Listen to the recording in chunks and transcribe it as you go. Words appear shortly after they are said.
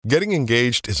Getting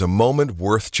engaged is a moment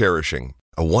worth cherishing.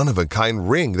 A one-of-a-kind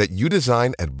ring that you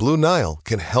design at Blue Nile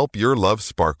can help your love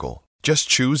sparkle. Just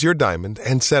choose your diamond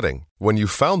and setting. When you've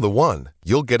found the one,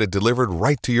 you'll get it delivered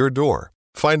right to your door.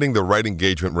 Finding the right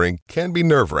engagement ring can be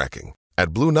nerve-wracking.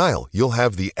 At Blue Nile, you'll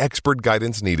have the expert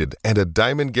guidance needed and a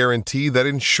diamond guarantee that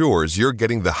ensures you're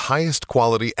getting the highest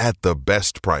quality at the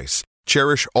best price.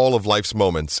 Cherish all of life's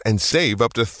moments and save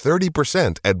up to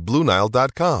 30% at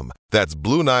BlueNile.com. That's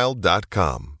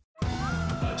BlueNile.com.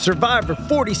 Survivor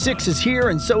 46 is here,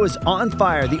 and so is On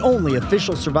Fire, the only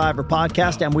official Survivor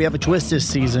podcast, and we have a twist this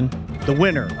season. The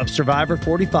winner of Survivor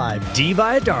 45, Dee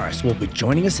Valladares, will be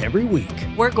joining us every week.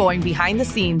 We're going behind the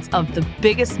scenes of the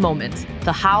biggest moments,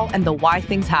 the how and the why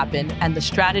things happen, and the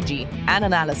strategy and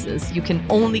analysis you can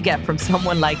only get from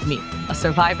someone like me, a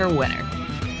Survivor winner.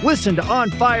 Listen to On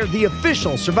Fire, the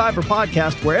official Survivor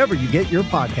podcast, wherever you get your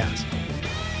podcasts.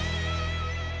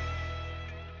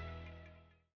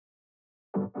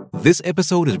 This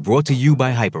episode is brought to you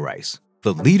by Hyperice,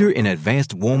 the leader in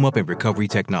advanced warm-up and recovery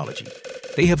technology.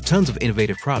 They have tons of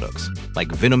innovative products, like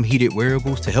Venom-heated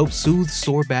wearables to help soothe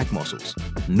sore back muscles,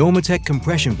 Normatec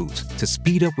compression boots to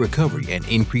speed up recovery and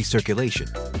increase circulation,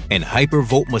 and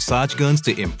Hypervolt massage guns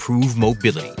to improve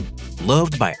mobility.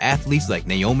 Loved by athletes like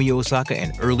Naomi Osaka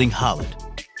and Erling Haaland.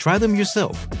 Try them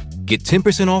yourself. Get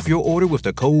 10% off your order with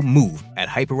the code MOVE at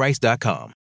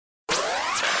hyperice.com.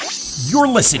 You're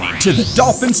listening to the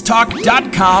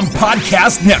DolphinsTalk.com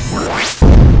podcast network.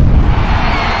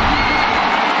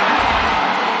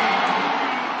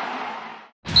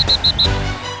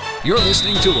 You're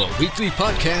listening to a weekly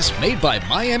podcast made by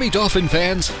Miami Dolphin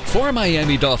fans for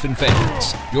Miami Dolphin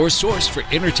fans. Your source for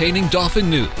entertaining Dolphin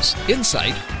news,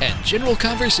 insight, and general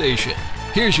conversation.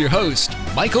 Here's your host,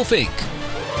 Michael Fink.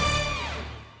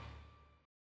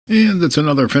 And it's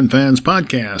another Fin Fans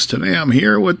podcast. Today I'm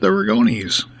here with the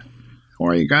Ragonis. How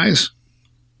are you guys?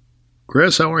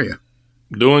 Chris, how are you?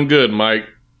 Doing good, Mike.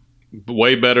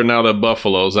 Way better now that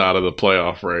Buffalo's out of the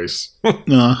playoff race.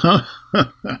 Uh-huh.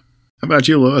 How about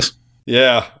you, Lewis?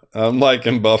 Yeah, I'm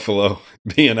liking Buffalo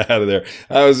being out of there.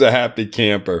 I was a happy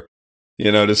camper,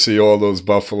 to see all those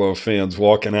Buffalo fans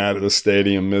walking out of the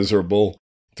stadium miserable,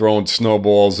 throwing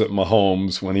snowballs at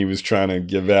Mahomes when he was trying to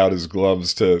give out his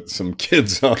gloves to some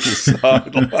kids on the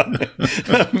sideline.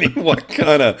 I mean, what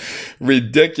kind of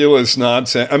ridiculous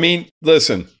nonsense. I mean,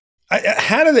 listen,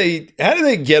 how do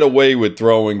they get away with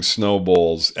throwing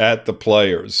snowballs at the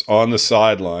players on the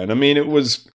sideline? I mean, it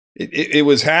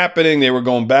was happening. They were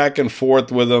going back and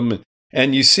forth with them.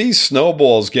 And you see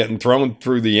snowballs getting thrown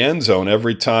through the end zone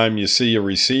every time you see a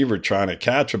receiver trying to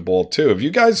catch a ball, too. Have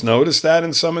you guys noticed that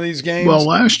in some of these games? Well,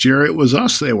 last year it was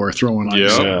us they were throwing on.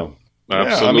 Yeah,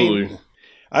 absolutely. I mean,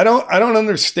 I don't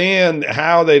understand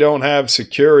how they don't have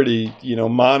security,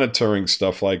 monitoring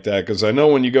stuff like that. Because I know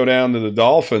when you go down to the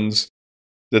Dolphin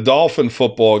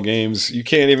football games, you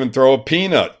can't even throw a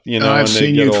peanut, I've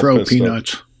seen you throw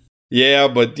peanuts. Yeah,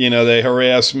 but, they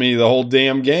harassed me the whole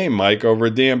damn game, Mike, over a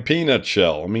damn peanut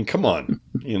shell. I mean, come on,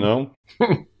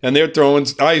 And they're throwing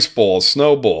ice balls,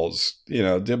 snowballs,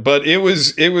 But it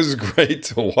was great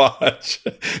to watch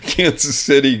Kansas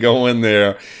City go in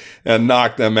there and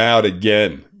knock them out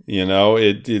again.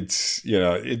 It's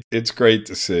great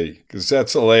to see because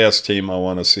that's the last team I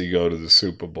want to see go to the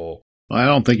Super Bowl. I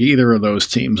don't think either of those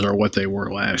teams are what they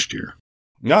were last year.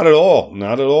 Not at all.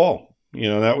 Not at all.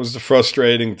 That was the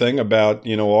frustrating thing about,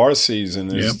 our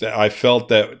season is that I felt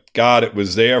that, God, it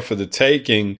was there for the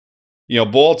taking.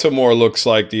 Baltimore looks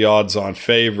like the odds-on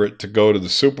favorite to go to the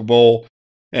Super Bowl,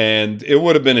 and it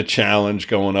would have been a challenge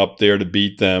going up there to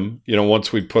beat them,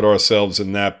 once we put ourselves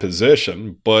in that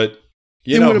position. But,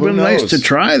 it would have been nice to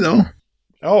try, though.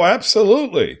 Oh,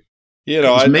 absolutely.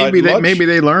 Maybe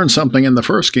they learned something in the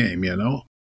first game,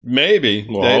 Maybe.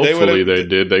 Well, hopefully they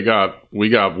did. We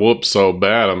got whooped so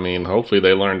bad. I mean, hopefully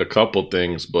they learned a couple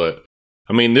things. But,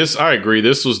 I mean, I agree.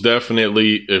 This was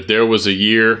definitely, if there was a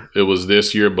year, it was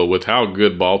this year. But with how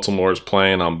good Baltimore's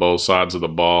playing on both sides of the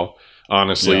ball,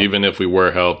 honestly, even if we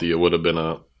were healthy, it would have been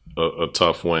a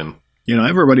tough win.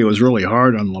 Everybody was really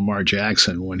hard on Lamar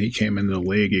Jackson when he came into the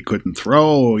league. He couldn't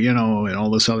throw, and all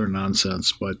this other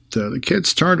nonsense. But the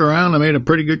kid's turned around and made a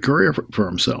pretty good career for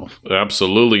himself.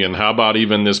 Absolutely. And how about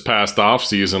even this past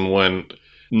offseason when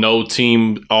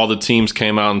all the teams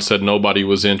came out and said nobody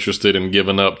was interested in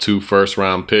giving up 2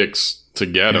 first-round picks to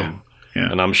get him. Yeah.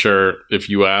 And I'm sure if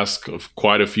you ask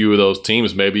quite a few of those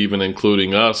teams, maybe even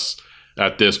including us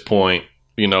at this point,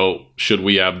 should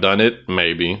we have done it?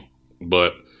 Maybe.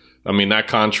 But I mean, that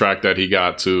contract that he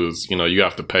got to is, you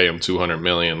have to pay him $200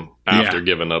 million after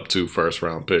giving up 2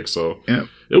 first-round picks. So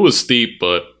it was steep,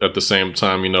 but at the same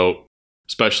time,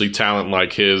 especially talent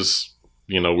like his.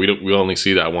 We only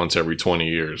see that once every 20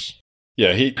 years.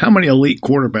 Yeah. How many elite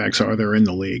quarterbacks are there in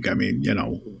the league? I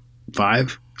mean,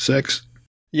 5, 6?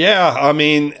 Yeah. I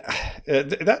mean,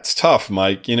 that's tough,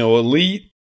 Mike.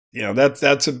 Elite,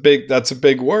 that's a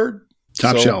big word.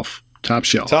 Top shelf. Top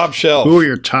shelf. Who are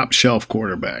your top shelf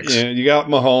quarterbacks? You got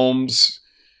Mahomes.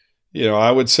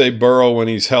 I would say Burrow, when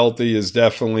he's healthy, is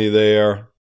definitely there.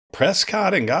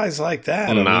 Prescott and guys like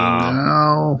that.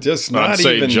 No. Just I'd not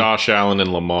say even Josh Allen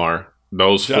and Lamar.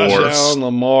 Those Josh four. Allen,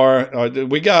 Lamar.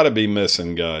 We got to be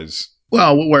missing guys.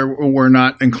 Well, we're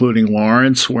not including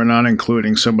Lawrence. We're not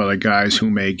including some of the guys who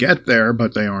may get there,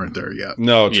 but they aren't there yet.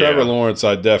 No, Trevor Lawrence,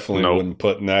 I definitely wouldn't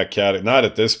put in that category. Not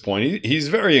at this point. He's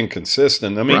very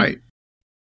inconsistent. I mean, right.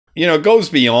 It goes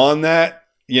beyond that.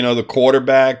 The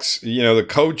quarterbacks, the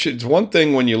coach. It's one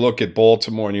thing when you look at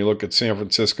Baltimore and you look at San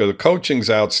Francisco, the coaching's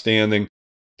outstanding.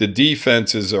 The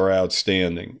defenses are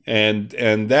outstanding. And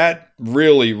that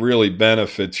really, really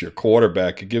benefits your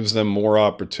quarterback. It gives them more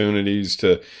opportunities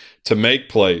to make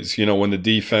plays, when the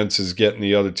defense is getting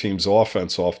the other team's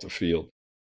offense off the field.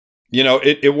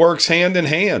 It works hand in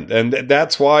hand, and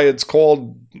that's why it's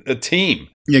called a team.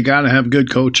 You got to have good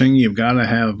coaching. You've got to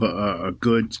have a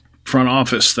good front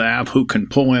office staff who can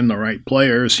pull in the right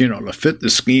players, to fit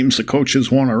the schemes the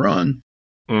coaches want to run.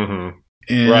 Mm-hmm.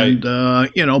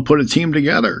 And, put a team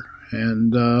together.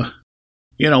 And,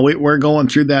 we're going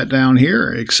through that down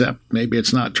here, except maybe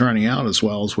it's not turning out as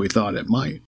well as we thought it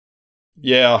might.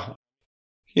 Yeah.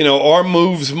 Our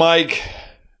moves, Mike,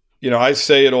 I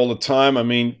say it all the time. I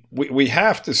mean, we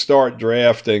have to start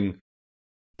drafting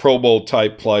Pro Bowl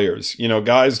type players,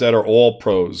 guys that are all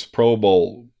pros, Pro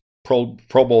Bowl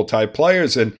type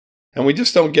players. And we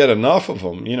just don't get enough of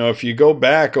them. If you go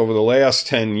back over the last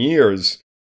 10 years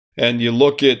and you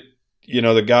look at,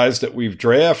 the guys that we've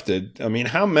drafted, I mean,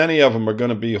 how many of them are going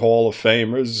to be Hall of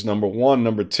Famers? Number one.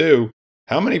 Number two,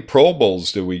 how many Pro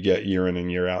Bowls do we get year in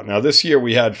and year out? Now, this year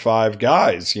we had 5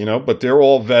 guys, but they're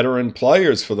all veteran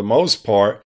players for the most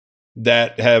part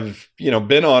that have,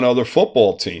 been on other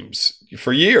football teams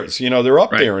for years. They're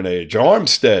up there in age.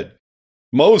 Armstead,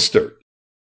 Mostert.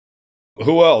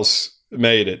 Who else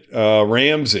made it?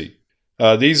 Ramsey.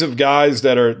 These are guys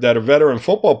that are veteran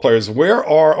football players. Where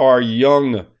are our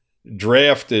young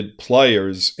drafted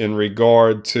players in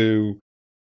regard to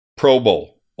Pro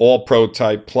Bowl, all-pro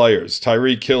type players?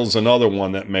 Tyreek Hill's another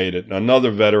one that made it, another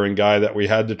veteran guy that we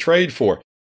had to trade for.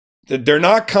 They're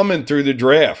not coming through the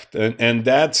draft, and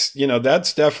that's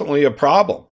definitely a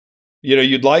problem.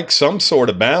 You'd like some sort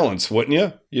of balance, wouldn't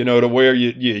you? To where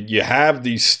you have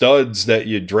these studs that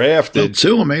you drafted. Well,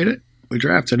 Tua made it. We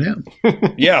drafted him.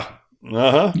 Yeah.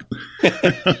 Uh-huh.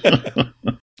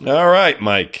 All right,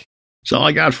 Mike. That's all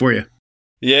I got for you.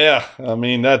 Yeah, I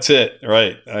mean, that's it.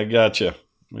 Right. I got you.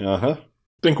 Uh-huh.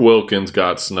 I think Wilkins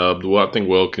got snubbed. Well, I think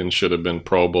Wilkins should have been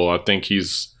Pro Bowl. I think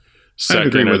he's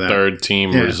second or third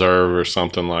team reserve or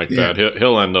something like that.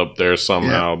 He'll end up there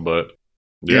somehow, but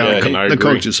the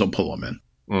coaches will pull him in.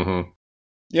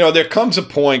 Mm-hmm. There comes a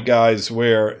point, guys,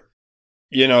 where,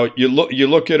 you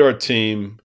look at our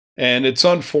team, and it's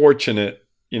unfortunate,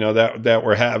 that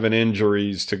we're having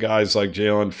injuries to guys like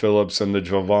Jalen Phillips and the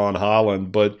Javon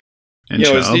Holland, but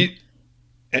Chubb.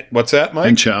 What's that, Mike?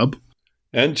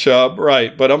 And Chubb,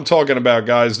 right. But I'm talking about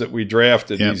guys that we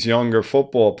drafted, these younger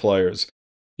football players.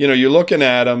 You're looking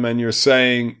at them and you're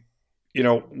saying,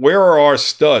 where are our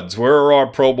studs? Where are our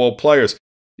Pro Bowl players?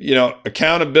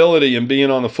 Accountability and being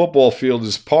on the football field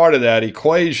is part of that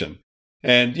equation.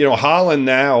 And, Holland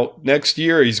now, next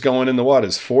year, he's going into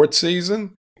his 4th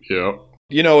season? Yeah.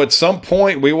 At some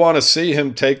point, we want to see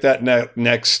him take that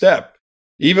next step.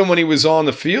 Even when he was on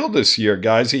the field this year,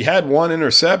 guys, he had 1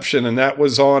 interception, and that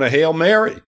was on a Hail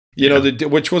Mary,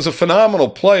 which was a phenomenal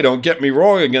play. Don't get me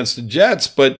wrong, against the Jets,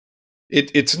 but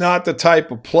it's not the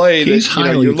type of play that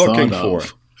you're looking for.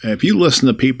 If you listen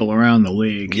to people around the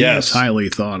league, he is highly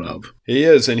thought of. He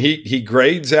is, and he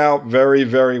grades out very,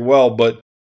 very well, but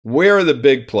where are the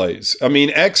big plays? I mean,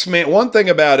 X-Man, one thing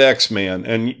about X-Man,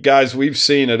 and guys, we've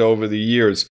seen it over the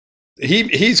years,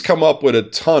 he's come up with a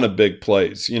ton of big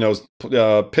plays,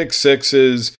 pick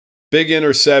sixes, big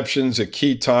interceptions at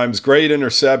key times, great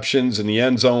interceptions in the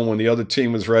end zone when the other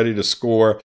team was ready to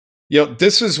score.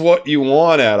 This is what you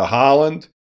want out of Holland.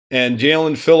 And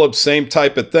Jalen Phillips, same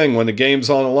type of thing. When the game's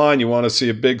on the line, you want to see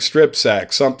a big strip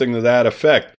sack, something to that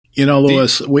effect.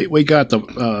 Lewis, we got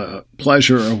the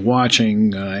pleasure of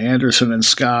watching Anderson and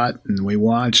Scott, and we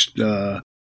watched the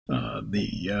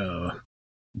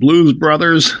Blues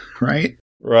Brothers, right?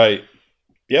 Right.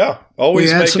 Yeah,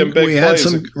 always making big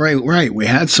plays. Right. We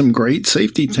had some great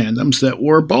safety tandems that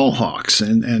were ball hawks,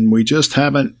 and we just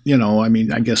haven't, I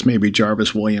mean, I guess maybe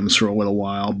Jarvis Williams for a little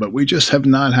while, but we just have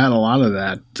not had a lot of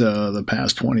that the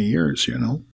past 20 years,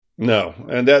 No,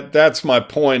 and that's my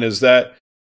point is that,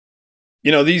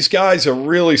 these guys are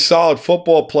really solid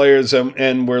football players,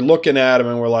 and we're looking at them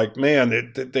and we're like,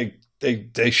 man,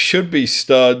 they should be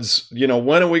studs.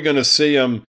 When are we going to see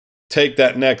them take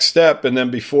that next step? And then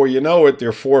before you know it,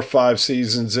 they're 4 or 5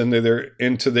 seasons into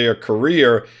their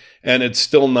career, and it's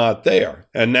still not there.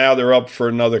 And now they're up for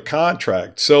another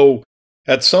contract. So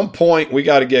at some point, we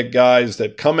got to get guys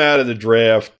that come out of the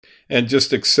draft and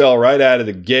just excel right out of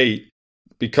the gate,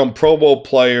 become Pro Bowl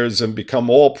players and become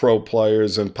All-Pro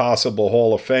players and possible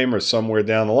Hall of Famers somewhere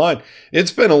down the line.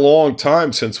 It's been a long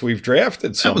time since we've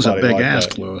drafted somebody like that. That was a big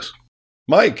ask, Lewis.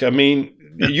 Mike, I mean,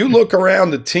 you look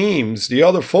around the teams, the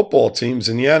other football teams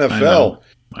in the NFL,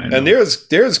 I know. And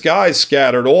there's guys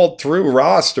scattered all through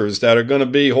rosters that are going to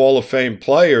be Hall of Fame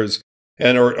players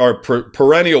and are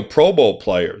perennial Pro Bowl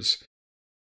players.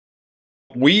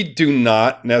 We do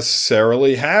not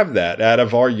necessarily have that out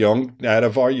of our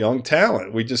young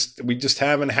talent. We just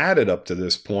haven't had it up to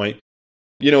this point.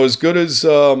 As good as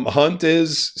Hunt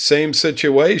is, same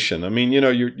situation. I mean,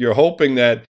 you're hoping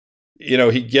that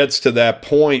he gets to that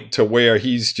point to where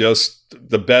he's just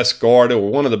the best guard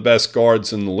or one of the best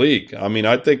guards in the league. I mean,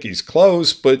 I think he's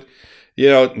close, but,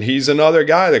 he's another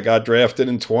guy that got drafted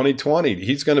in 2020.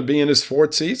 He's going to be in his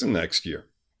 4th season next year.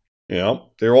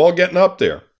 They're all getting up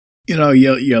there.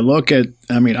 You look at,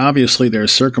 I mean, obviously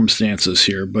there's circumstances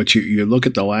here, but you look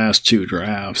at the last 2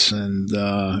 drafts, and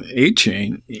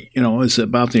A-Chain, is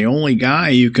about the only guy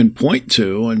you can point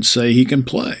to and say he can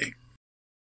play.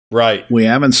 Right. We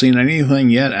haven't seen anything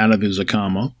yet out of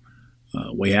Izakama.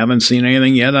 We haven't seen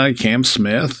anything yet out of Cam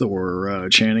Smith or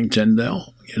Channing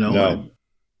Tindall. No.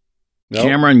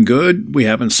 Cameron Good, we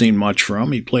haven't seen much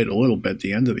from. He played a little bit at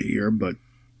the end of the year, but,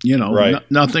 right.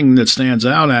 Nothing that stands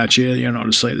out at you,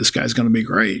 to say this guy's going to be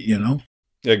great,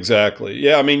 Exactly.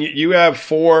 Yeah, I mean, you have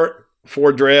four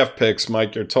draft picks,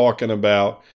 Mike, you're talking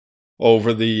about.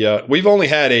 Over the, we've only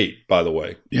had 8, by the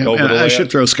way. Yeah, I should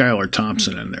throw Skylar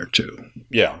Thompson in there too.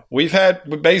 Yeah, we've had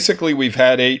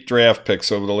 8 draft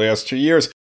picks over the last 2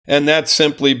 years, and that's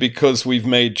simply because we've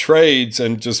made trades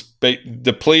and just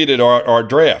depleted our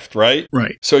draft, right?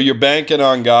 Right. So you're banking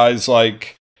on guys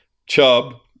like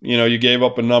Chubb. You gave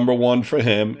up a number 1 for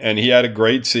him, and he had a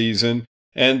great season.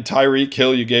 And Tyreek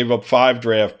Hill, you gave up 5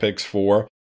 draft picks for.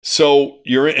 So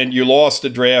you lost a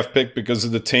draft pick because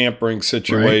of the tampering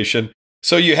situation. Right.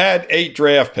 So you had 8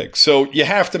 draft picks. So you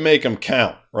have to make them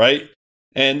count, right?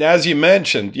 And as you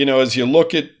mentioned, as you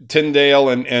look at Tyndale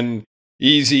and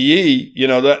Eazy-E,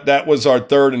 that was our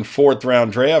 3rd and 4th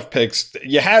round draft picks.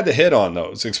 You had to hit on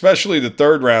those, especially the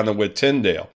 3rd rounder with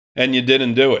Tyndale, and you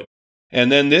didn't do it.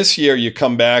 And then this year you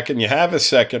come back and you have a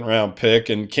 2nd round pick,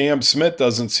 and Cam Smith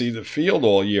doesn't see the field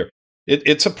all year.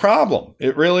 It's a problem.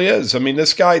 It really is. I mean,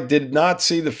 this guy did not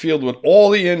see the field with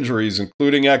all the injuries,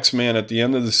 including X-Man at the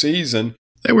end of the season.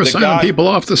 They were signing people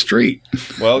off the street.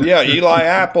 Well, yeah, Eli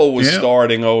Apple was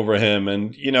starting over him,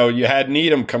 and, you had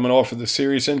Needham coming off of the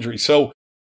serious injury. So,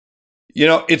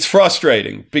 it's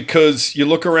frustrating because you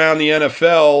look around the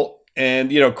NFL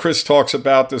and, Chris talks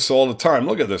about this all the time.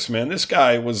 Look at this, man. This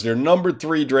guy was their number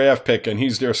 3 draft pick, and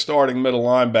he's their starting middle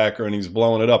linebacker, and he's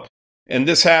blowing it up. And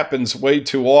this happens way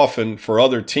too often for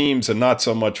other teams and not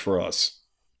so much for us.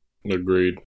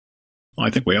 Agreed. Well, I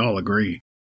think we all agree.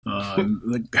 How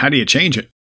do you change it?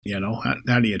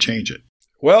 How do you change it?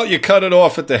 Well, you cut it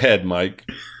off at the head, Mike.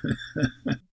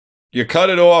 You cut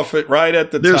it off right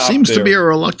at the top. There seems to be a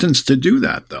reluctance to do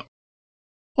that, though.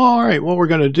 All right, what we're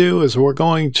going to do is we're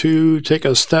going to take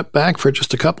a step back for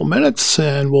just a couple minutes,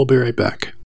 and we'll be right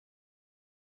back.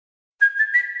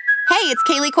 Hey, it's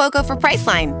Kaylee Cuoco for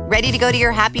Priceline. Ready to go to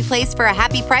your happy place for a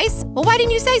happy price? Well, why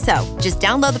didn't you say so? Just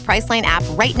download the Priceline app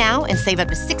right now and save up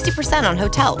to 60% on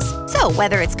hotels. So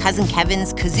whether it's Cousin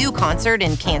Kevin's Kazoo Concert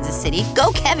in Kansas City,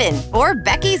 go Kevin, or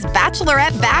Becky's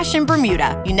Bachelorette Bash in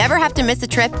Bermuda, you never have to miss a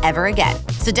trip ever again.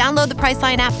 So download the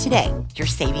Priceline app today. Your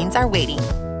savings are waiting.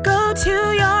 Go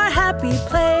to your happy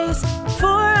place for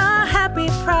a happy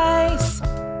price.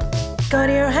 Go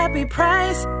to your happy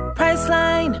price,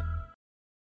 Priceline.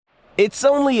 It's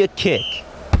only a kick,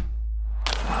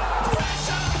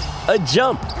 a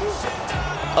jump,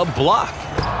 a block.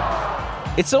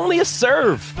 It's only a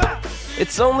serve.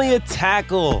 It's only a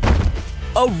tackle,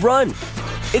 a run.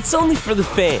 It's only for the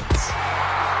fans.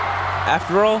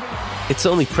 After all, it's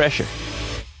only pressure.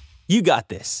 You got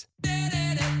this.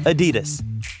 Adidas.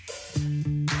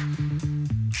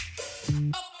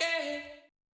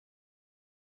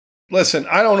 listen,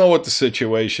 I don't know what the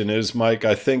situation is, Mike.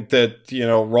 I think that,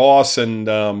 Ross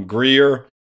and Grier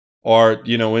are,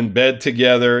 in bed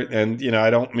together. And, I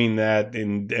don't mean that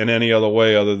in any other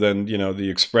way other than, the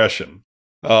expression.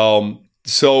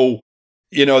 So,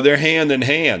 they're hand in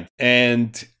hand.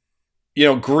 And,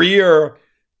 Grier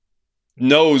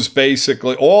knows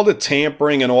basically all the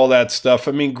tampering and all that stuff.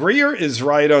 I mean, Grier is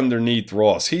right underneath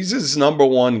Ross. He's his number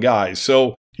one guy.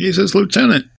 So he's his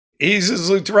lieutenant.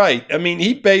 Right. I mean,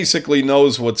 he basically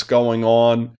knows what's going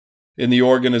on in the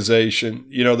organization.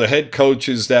 The head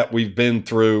coaches that we've been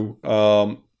through,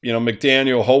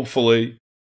 McDaniel, hopefully,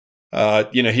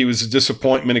 he was a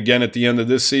disappointment again at the end of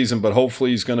this season, but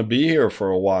hopefully he's going to be here for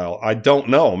a while. I don't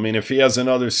know. I mean, if he has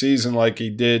another season like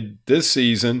he did this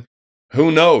season, who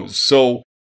knows? So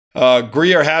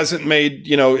Grier hasn't made,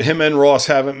 him and Ross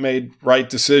haven't made right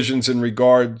decisions in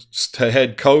regards to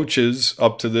head coaches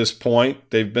up to this point.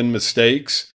 They've been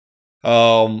mistakes.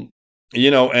 And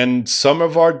some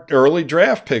of our early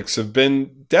draft picks have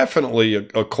been definitely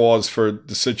a cause for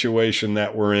the situation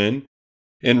that we're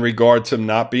in regard to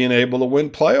not being able to win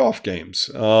playoff games.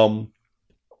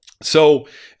 So,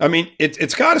 I mean,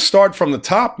 it's got to start from the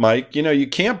top, Mike. You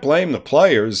can't blame the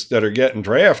players that are getting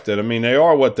drafted. I mean, they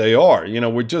are what they are.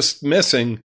 We're just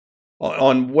missing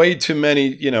on way too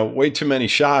many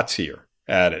shots here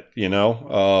at it,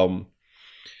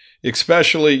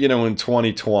 especially, in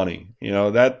 2020.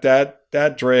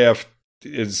 That draft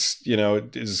is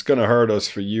going to hurt us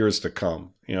for years to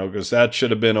come, because that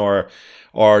should have been our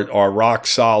rock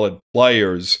solid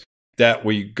players that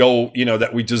we go,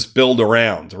 that we just build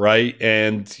around, right?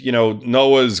 And,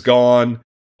 Noah's gone.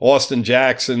 Austin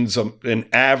Jackson's an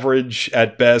average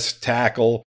at best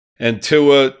tackle. And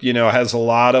Tua, has a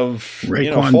lot of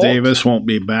Raekwon Davis won't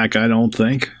be back, I don't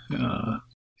think.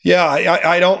 Yeah,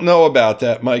 I don't know about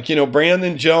that, Mike.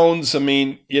 Brandon Jones, I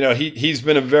mean, he's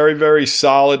been a very, very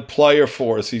solid player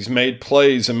for us. He's made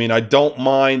plays. I mean, I don't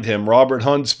mind him. Robert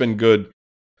Hunt's been good,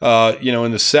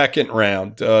 in the second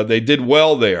round. They did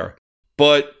well there.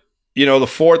 But, the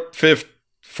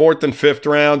fourth and fifth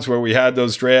rounds where we had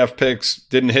those draft picks,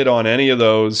 didn't hit on any of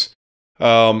those.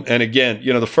 And again,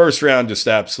 the first round just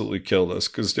absolutely killed us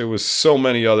because there was so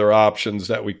many other options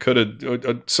that we could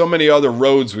have, so many other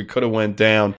roads we could have went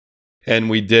down, and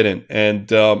we didn't. And,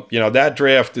 that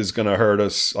draft is going to hurt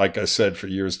us, like I said, for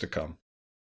years to come.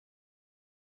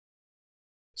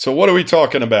 So what are we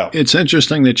talking about? It's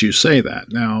interesting that you say that.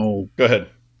 Now, go ahead.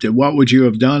 What would you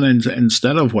have done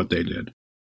instead of what they did?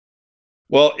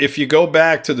 Well, if you go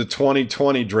back to the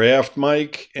 2020 draft,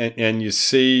 Mike, and you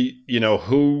see,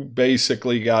 who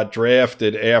basically got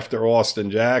drafted after Austin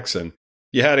Jackson,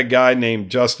 you had a guy named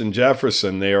Justin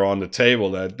Jefferson there on the table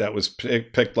that was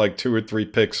picked like 2 or 3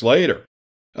 picks later.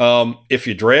 If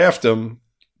you draft him,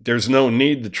 there's no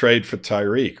need to trade for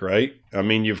Tyreek, right? I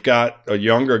mean, you've got a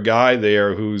younger guy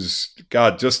there who's,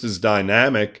 just as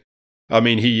dynamic. I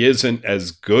mean, he isn't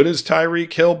as good as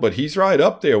Tyreek Hill, but he's right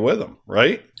up there with him,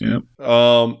 right? Yep.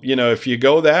 If you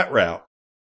go that route,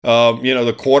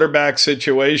 the quarterback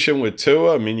situation with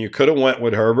Tua, I mean, you could have went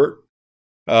with Herbert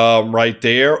right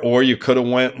there, or you could have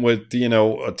went with,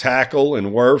 a tackle and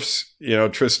Wirfs,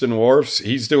 Tristan Wirfs.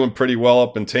 He's doing pretty well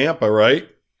up in Tampa, right?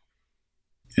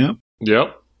 Yep.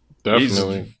 Yep,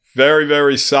 definitely. He's very,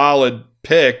 very solid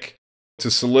pick to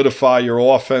solidify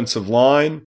your offensive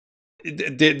line.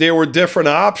 There were different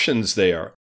options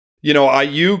there.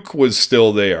 Ayuk was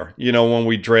still there, when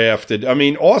we drafted. I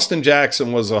mean, Austin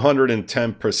Jackson was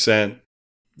 110%,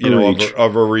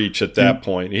 of a reach at that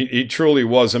point. He truly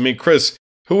was. I mean, Chris,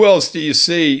 who else do you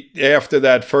see after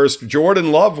that first?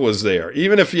 Jordan Love was there.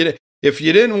 Even if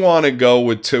you didn't want to go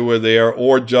with Tua there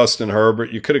or Justin Herbert,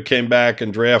 you could have came back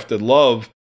and drafted Love,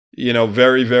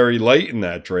 very, very late in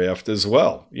that draft as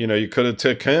well. You could have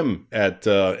took him at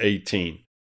 18.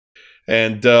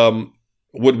 And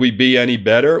would we be any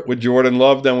better with Jordan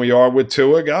Love than we are with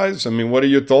Tua, guys? I mean, what are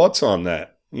your thoughts on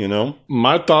that,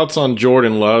 My thoughts on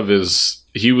Jordan Love is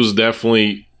he was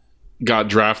definitely got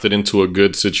drafted into a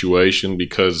good situation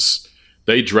because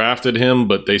they drafted him,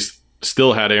 but they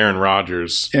still had Aaron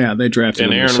Rodgers. Yeah, they drafted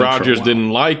him. And Aaron Rodgers didn't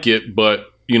like it, but,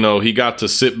 he got to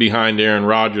sit behind Aaron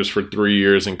Rodgers for 3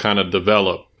 years and kind of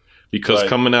develop. Because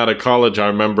coming out of college, I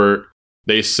remember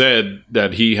they said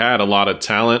that he had a lot of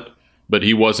talent, but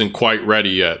he wasn't quite ready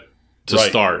yet to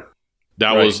start.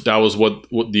 That was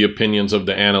what the opinions of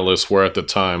the analysts were at the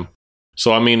time.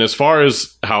 So, I mean, as far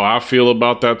as how I feel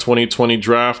about that 2020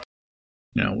 draft.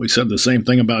 We said the same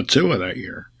thing about Tua that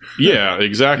year. Yeah,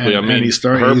 exactly. And he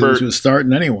was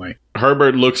starting anyway.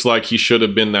 Herbert looks like he should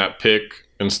have been that pick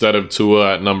instead of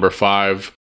Tua at number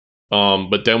 5.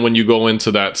 But then when you go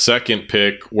into that second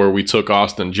pick where we took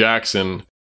Austin Jackson,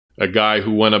 a guy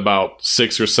who went about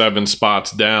 6 or 7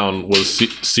 spots down was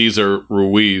Cesar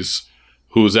Ruiz,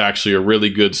 who's actually a really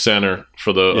good center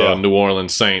for the New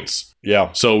Orleans Saints.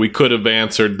 Yeah. So we could have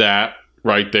answered that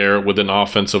right there with an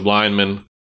offensive lineman.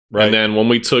 Right. And then when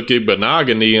we took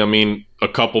Igbenogany, I mean, a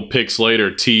couple picks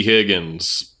later, T.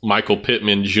 Higgins, Michael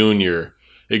Pittman Jr.,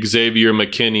 Xavier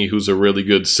McKinney, who's a really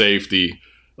good safety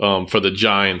for the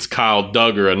Giants, Kyle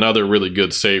Duggar, another really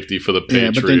good safety for the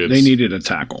Patriots. Yeah, but they needed a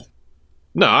tackle.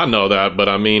 No, I know that, but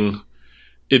I mean,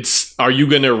 are you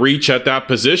going to reach at that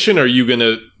position, or are you going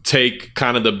to take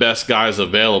kind of the best guys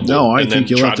available? No, I think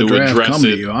you let the draft come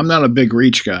to you. I'm not a big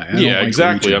reach guy.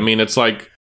 Exactly. I mean, it's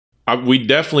like we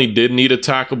definitely did need a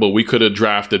tackle, but we could have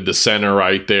drafted the center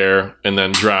right there and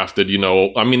then drafted,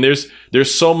 I mean,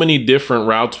 there's so many different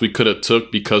routes we could have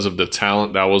took because of the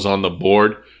talent that was on the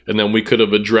board. And then we could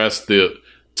have addressed the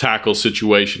tackle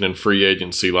situation in free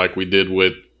agency like we did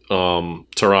with Teron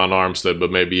Armstead,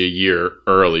 but maybe a year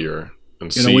earlier.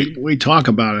 And we talk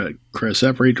about it, Chris,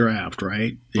 every draft,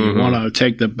 right? Do you want to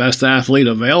take the best athlete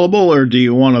available, or do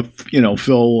you want to,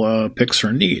 fill picks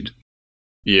for need?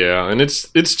 Yeah, and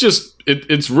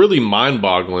it's really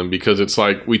mind-boggling because it's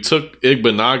like we took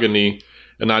Igbenogany,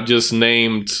 and I just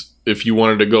named, if you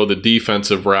wanted to go the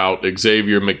defensive route,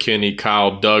 Xavier McKinney,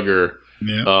 Kyle Duggar,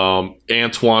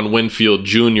 Antoine Winfield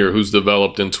Jr., who's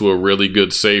developed into a really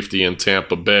good safety in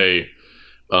Tampa Bay.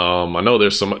 I know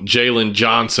there's some Jalen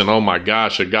Johnson. Oh my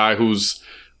gosh, a guy who's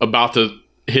about to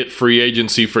hit free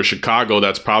agency for Chicago.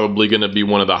 That's probably going to be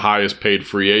one of the highest paid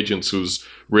free agents who's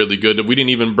really good. We didn't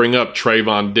even bring up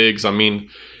Trayvon Diggs. I mean,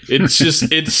 it's just,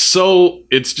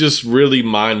 it's just really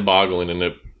mind boggling. And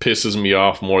it pisses me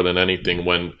off more than anything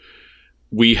when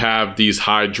we have these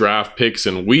high draft picks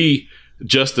and we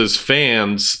just as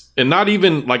fans, and not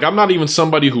even like, I'm not even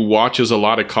somebody who watches a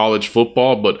lot of college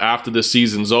football, but after the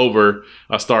season's over,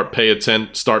 I start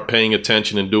paying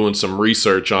attention and doing some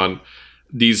research on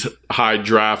these high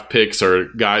draft picks or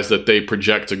guys that they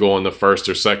project to go in the first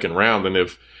or second round. And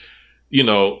if,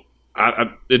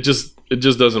 it just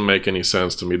doesn't make any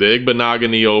sense to me. The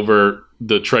Igbenogany over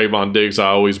the Trayvon Diggs, I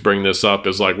always bring this up,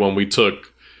 is like when we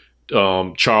took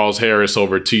Charles Harris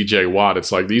over TJ Watt.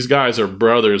 It's like these guys are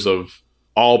brothers of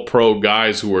all pro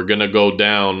guys who are going to go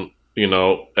down,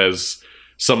 as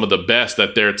some of the best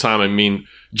at their time. I mean,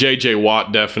 JJ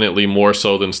Watt definitely more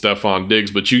so than Stephon Diggs,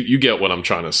 but you get what I'm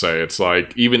trying to say. It's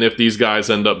like, even if these guys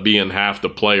end up being half the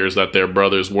players that their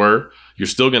brothers were, you're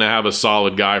still going to have a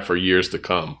solid guy for years to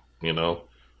come, And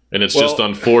it's just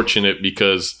unfortunate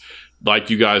because, like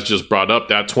you guys just brought up,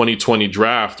 that 2020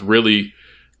 draft really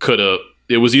could have,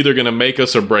 it was either going to make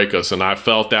us or break us. And I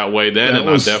felt that way then, and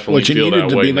I definitely feel that way now.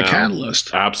 What you needed to be the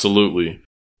catalyst. Absolutely.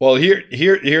 Well,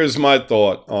 here's my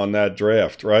thought on that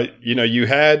draft, right? You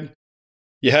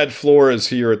had Flores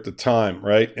here at the time,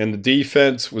 right? And the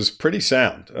defense was pretty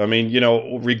sound. I mean,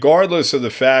 regardless of the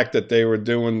fact that they were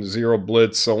doing zero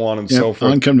blitz, so on and so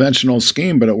forth. Unconventional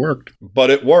scheme, but it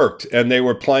worked. And they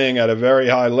were playing at a very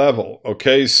high level,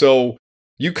 okay? So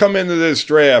you come into this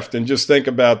draft and just think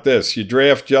about this. You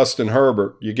draft Justin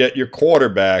Herbert, you get your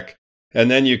quarterback,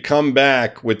 and then you come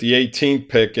back with the 18th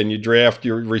pick and you draft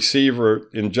your receiver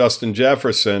in Justin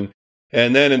Jefferson.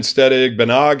 And then instead of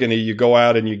Igbenogany, you go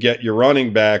out and you get your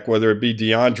running back, whether it be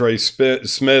DeAndre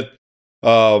Smith,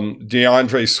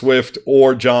 DeAndre Swift,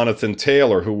 or Jonathan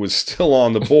Taylor, who was still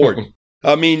on the board.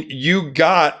 I mean, you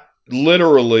got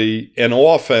literally an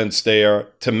offense there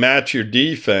to match your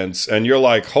defense, and you're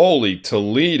like, holy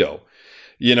Toledo.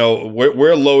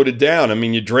 We're loaded down. I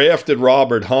mean, you drafted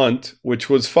Robert Hunt, which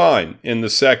was fine in the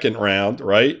second round,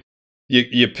 right?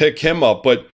 You pick him up,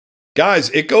 but guys,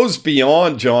 it goes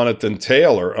beyond Jonathan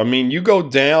Taylor. I mean, you go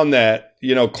down that,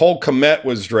 Cole Kmet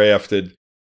was drafted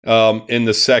in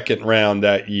the second round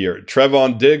that year.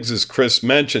 Trevon Diggs, as Chris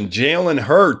mentioned, Jalen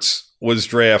Hurts was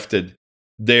drafted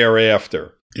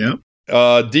thereafter. Yep.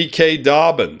 DK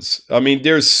Dobbins. I mean,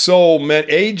 there's so many.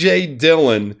 A.J.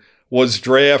 Dillon was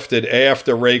drafted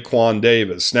after Raekwon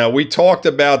Davis. Now, we talked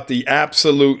about the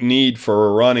absolute need for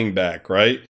a running back,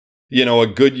 right? A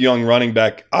good young running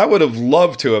back. I would have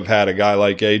loved to have had a guy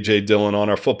like A.J. Dillon on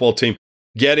our football team,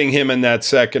 getting him in that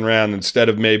second round instead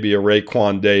of maybe a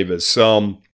Raekwon Davis.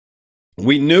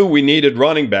 We knew we needed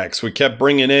running backs. We kept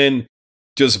bringing in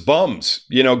just bums,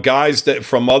 guys that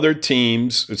from other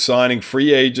teams, signing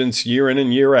free agents year in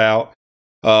and year out.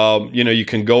 You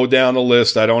can go down the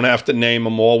list. I don't have to name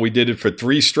them all. We did it for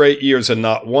 3 straight years, and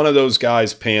not one of those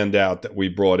guys panned out that we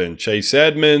brought in. Chase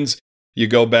Edmonds, you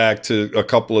go back to a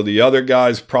couple of the other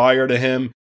guys prior to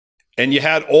him. And you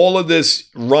had all of this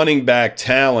running back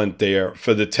talent there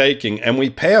for the taking, and we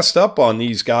passed up on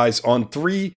these guys on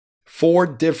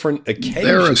 3-4 different occasions.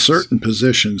 There are certain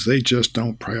positions they just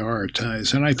don't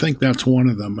prioritize, and I think that's one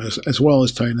of them, as well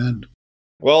as tight end.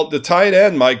 Well, the tight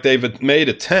end, Mike, they've made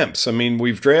attempts. I mean,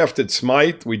 we've drafted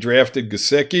Smythe, we drafted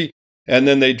Gesicki, and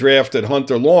then they drafted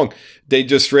Hunter Long. They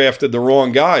just drafted the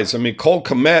wrong guys. I mean, Cole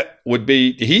Kmet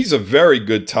he's a very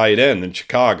good tight end in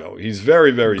Chicago. He's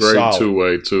very, very great solid. Great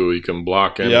two-way, too. He can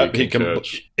block and he can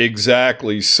catch.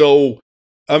 Exactly. So,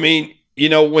 I mean,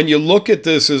 when you look at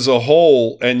this as a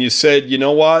whole and you said, you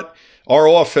know what? Our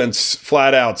offense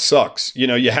flat out sucks.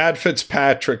 You had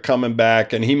Fitzpatrick coming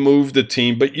back and he moved the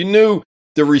team, but you knew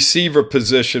the receiver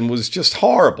position was just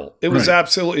horrible. It was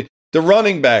absolutely – the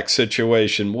running back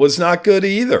situation was not good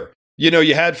either.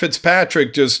 You had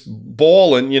Fitzpatrick just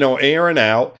balling, airing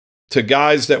out to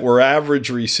guys that were average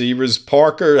receivers.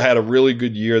 Parker had a really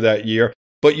good year that year,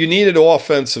 but you needed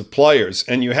offensive players,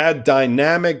 and you had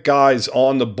dynamic guys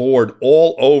on the board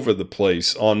all over the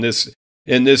place in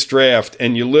this draft,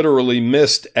 and you literally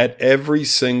missed at every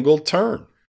single turn.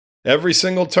 Every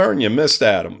single turn you missed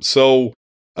at them. So,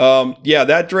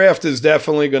 that draft is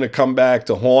definitely going to come back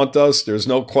to haunt us. There's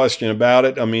no question about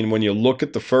it. I mean, when you look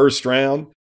at the first round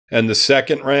and the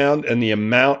second round and the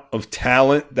amount of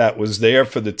talent that was there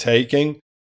for the taking,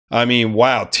 I mean,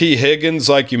 wow. T. Higgins,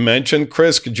 like you mentioned,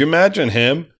 Chris, could you imagine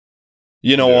him,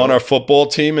 on our football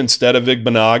team instead of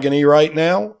Igbenogany right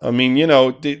now? I mean,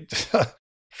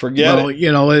 forget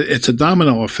it. Well, it's a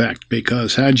domino effect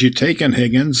because had you taken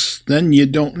Higgins, then you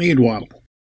don't need Waddle.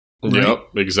 Right? Yep,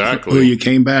 exactly. Who you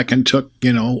came back and took,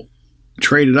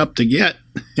 traded up to get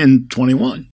in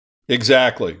 21.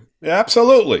 Exactly.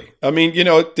 Absolutely. I mean,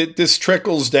 this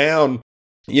trickles down,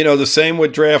 the same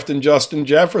with drafting Justin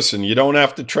Jefferson. You don't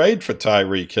have to trade for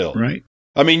Tyreek Hill. Right.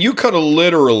 I mean, you could have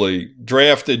literally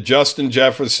drafted Justin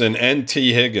Jefferson and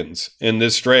T. Higgins in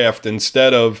this draft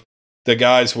instead of the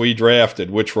guys we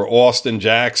drafted, which were Austin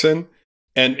Jackson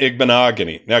and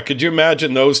Igbenogany. Now, could you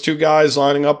imagine those two guys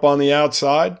lining up on the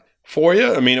outside for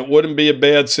you? I mean, it wouldn't be a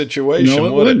bad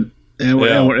situation, would it? And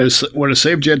it would have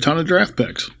saved you a ton of draft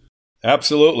picks.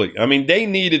 Absolutely. I mean, they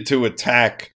needed to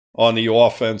attack on the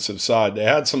offensive side. They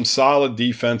had some solid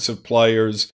defensive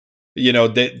players.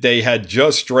 They had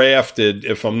just drafted,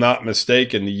 if I'm not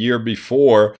mistaken, the year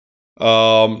before,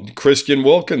 Christian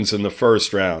Wilkins in the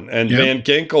first round. And Van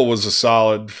Ginkel was a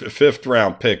solid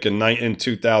fifth-round pick in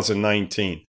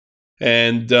 2019.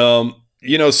 And,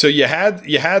 so you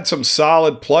had some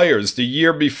solid players. The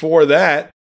year before that,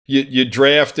 you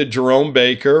drafted Jerome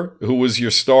Baker, who was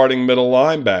your starting middle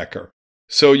linebacker.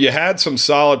 So you had some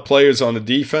solid players on the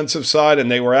defensive side, and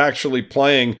they were actually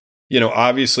playing,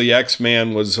 obviously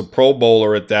X-Man was a Pro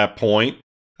Bowler at that point.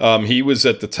 He was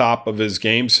at the top of his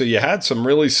game, so you had some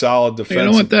really solid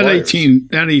defensive players.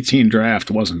 That 18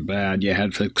 draft wasn't bad. You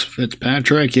had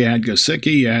Fitzpatrick, you had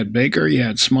Gesicki, you had Baker, you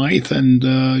had Smythe,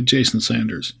 and Jason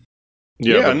Sanders.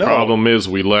 The problem is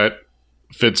we let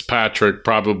Fitzpatrick,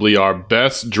 probably our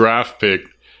best draft pick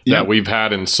that we've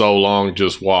had in so long,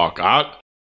 just walk.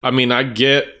 I mean, I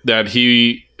get that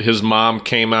his mom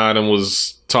came out and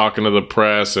was talking to the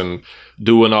press and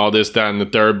doing all this, that, and the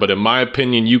third, but in my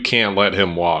opinion, you can't let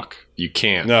him walk. You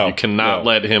can't. No, you cannot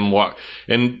let him walk.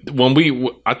 And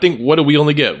I think, what did we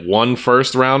only get? One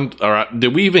first round? Or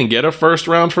did we even get a first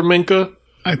round for Minka?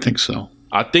 I think so.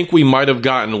 I think we might have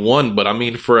gotten one, but I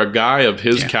mean, for a guy of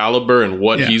his caliber and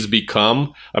what he's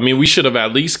become, I mean, we should have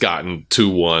at least gotten 2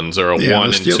 1s or a 1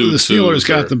 and 2 The Steelers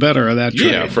got the better of that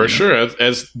trade. Yeah, for sure.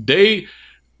 As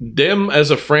them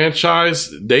as a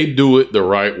franchise, they do it the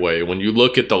right way. When you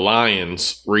look at the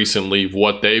Lions recently,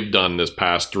 what they've done this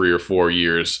past 3 or 4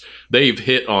 years, they've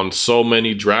hit on so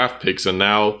many draft picks, and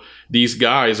now these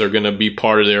guys are going to be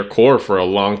part of their core for a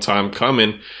long time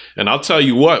coming. And I'll tell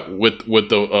you what, with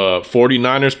the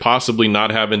 49ers possibly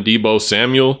not having Deebo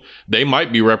Samuel, they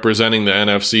might be representing the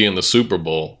NFC in the Super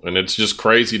Bowl. And it's just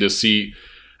crazy to see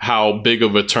how big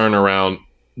of a turnaround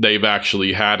they've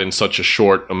actually had in such a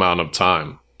short amount of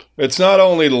time. It's not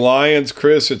only the Lions,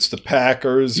 Chris, it's the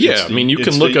Packers. Yeah, I mean, you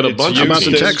can look at a bunch of teams. How about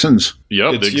the Texans?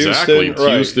 Yep, it's exactly.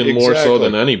 Houston more so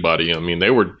than anybody. I mean, they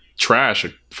were trash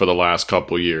for the last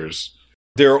couple of years.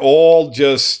 They're all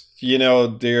just,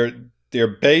 they're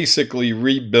basically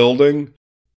rebuilding,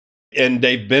 and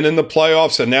they've been in the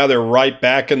playoffs, and now they're right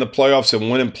back in the playoffs and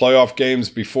winning playoff games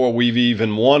before we've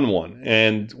even won one.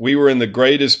 And we were in the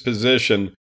greatest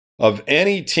position of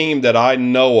any team that I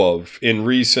know of in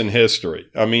recent history.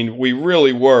 I mean, we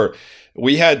really were.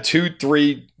 We had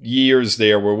 2-3 years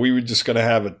there where we were just going to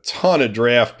have a ton of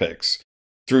draft picks.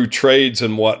 through trades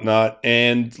and whatnot.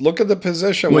 And look at the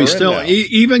position we're still, in now.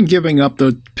 Even giving up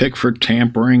the pick for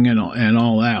tampering and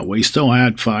all that, we still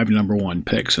had 5 number 1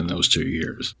 picks in those 2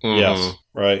 years. Mm-hmm. Yes,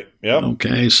 right. Yep.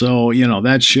 Okay, so,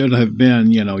 that should have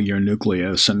been, your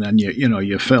nucleus. And then,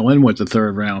 you fill in with the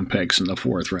 3rd round picks and the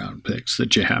 4th round picks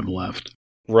that you have left.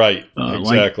 Right,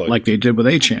 exactly. Like they did with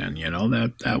Achane,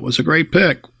 that was a great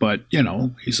pick. But,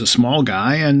 he's a small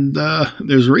guy, and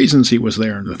there's reasons he was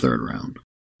there in the 3rd round.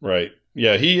 Right.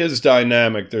 Yeah, he is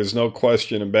dynamic. There's no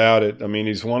question about it. I mean,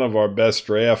 he's one of our best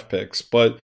draft picks.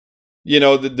 But,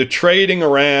 the trading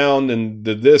around and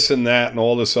the this and that and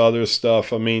all this other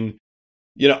stuff, I mean,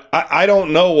 I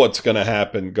don't know what's going to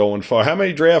happen going forward. How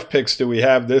many draft picks do we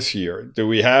have this year? Do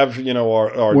we have,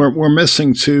 our We're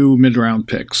missing 2 mid-round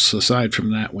picks. Aside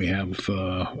from that, we have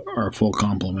our full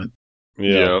complement.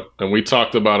 Yeah, and we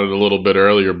talked about it a little bit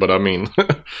earlier, but I mean,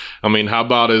 how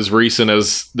about as recent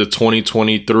as the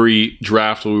 2023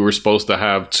 draft, we were supposed to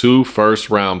have 2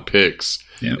 first-round picks,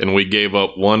 and we gave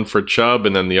up 1 for Chubb,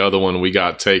 and then the other one we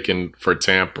got taken for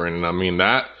tampering. And I mean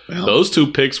those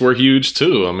 2 picks were huge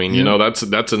too. I mean,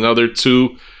 that's another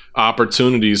 2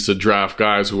 opportunities to draft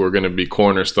guys who are going to be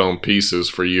cornerstone pieces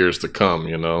for years to come,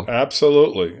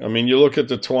 Absolutely. I mean, you look at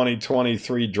the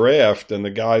 2023 draft and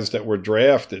the guys that were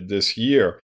drafted this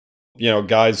year,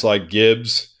 guys like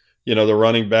Gibbs, the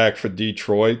running back for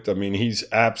Detroit. I mean, he's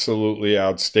absolutely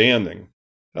outstanding.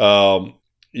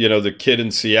 The kid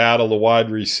in Seattle, the wide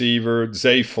receiver,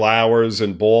 Zay Flowers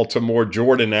in Baltimore,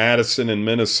 Jordan Addison in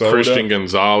Minnesota. Christian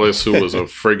Gonzalez, who was a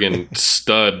friggin'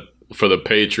 stud for the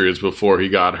Patriots before he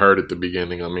got hurt at the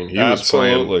beginning. I mean, he was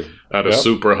playing at a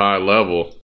super high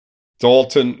level.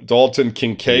 Dalton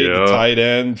Kincaid, the tight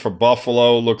end for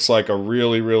Buffalo, looks like a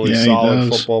really, really solid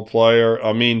football player.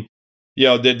 I mean,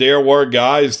 there were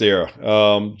guys there.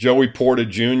 Joey Porter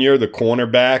Jr., the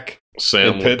cornerback.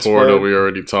 Sam Laporta, we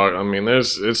already talked. I mean,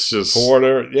 it's just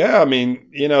Porter. Yeah, I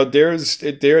mean,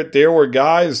 there were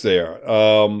guys there.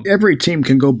 Every team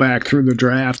can go back through the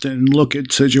draft and look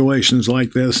at situations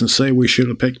like this and say we should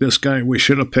have picked this guy, we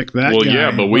should have picked that guy. Well,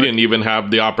 yeah, but we didn't even have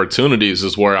the opportunities.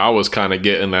 Is where I was kind of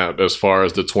getting at as far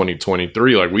as the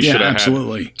 2023. Like we should have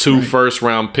had 2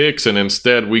 first-round picks, and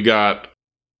instead we got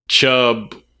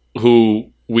Chubb,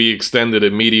 who we extended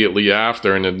immediately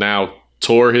after, and then now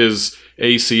tore his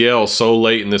ACL so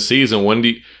late in the season.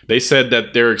 They said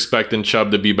that they're expecting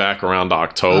Chubb to be back around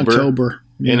October.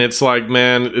 Yeah. And it's like,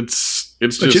 man, it's but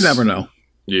just, you never know.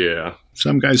 Yeah.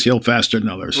 Some guys heal faster than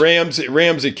others.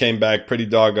 Ramsey came back pretty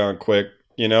doggone quick,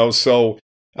 so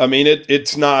I mean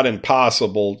it's not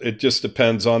impossible. It just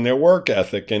depends on their work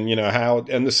ethic and how,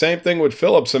 and the same thing with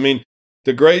Phillips. I mean,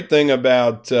 the great thing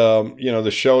about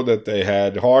the show that they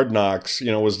had, Hard Knocks,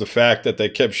 was the fact that they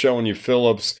kept showing you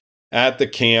Phillips at the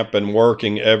camp and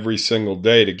working every single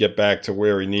day to get back to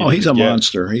where he needed to get. Oh, he's a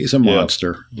monster. He's a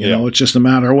monster. It's just a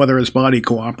matter of whether his body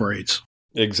cooperates.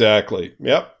 Exactly.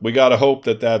 Yep. We got to hope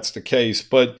that that's the case.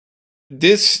 But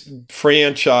this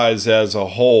franchise as a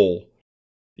whole,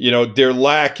 they're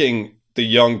lacking the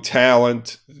young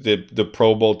talent, the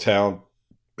Pro Bowl talent,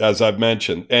 as I've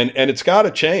mentioned. And it's got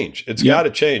to change. It's got to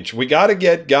change. We got to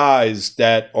get guys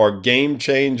that are game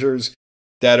changers,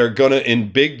 that are going to,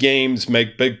 in big games,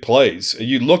 make big plays.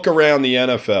 You look around the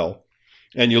NFL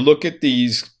and you look at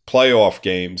these playoff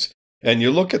games and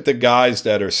you look at the guys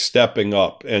that are stepping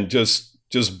up and just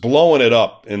blowing it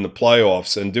up in the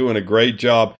playoffs and doing a great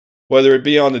job, whether it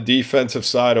be on the defensive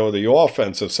side or the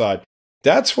offensive side.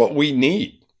 That's what we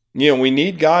need. We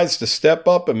need guys to step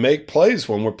up and make plays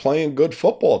when we're playing good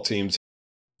football teams.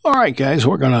 All right, guys,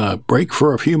 we're going to break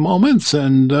for a few moments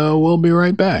and we'll be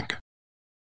right back.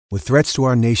 With threats to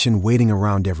our nation waiting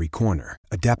around every corner,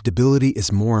 adaptability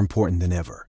is more important than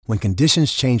ever. When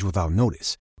conditions change without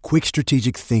notice, quick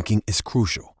strategic thinking is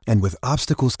crucial. And with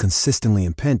obstacles consistently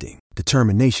impending,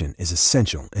 determination is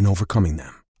essential in overcoming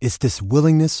them. It's this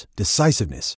willingness,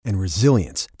 decisiveness, and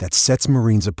resilience that sets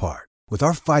Marines apart. With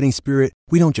our fighting spirit,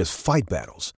 we don't just fight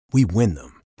battles, we win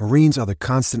them. Marines are the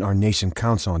constant our nation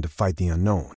counts on to fight the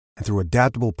unknown. And through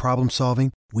adaptable problem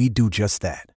solving, we do just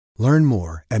that. Learn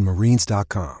more at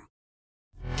marines.com.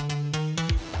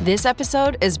 This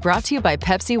episode is brought to you by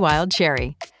Pepsi Wild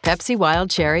Cherry. Pepsi Wild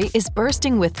Cherry is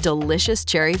bursting with delicious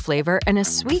cherry flavor and a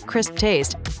sweet, crisp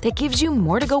taste that gives you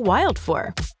more to go wild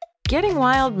for. Getting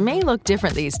wild may look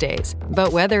different these days,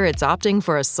 but whether it's opting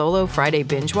for a solo Friday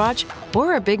binge watch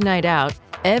or a big night out,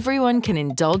 everyone can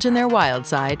indulge in their wild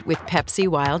side with Pepsi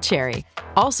Wild Cherry.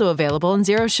 Also available in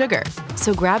Zero Sugar.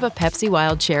 So grab a Pepsi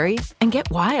Wild Cherry and get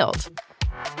wild.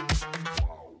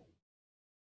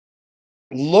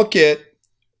 Look at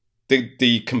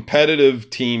the competitive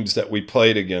teams that we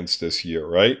played against this year,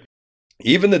 right?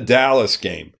 even the Dallas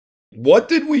game. What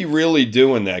did we really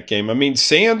do in that game? I mean,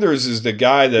 Sanders is the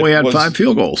guy that we had 5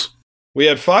 field goals. We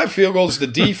had 5 field goals. The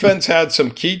defense had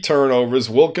some key turnovers.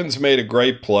 Wilkins made a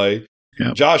great play.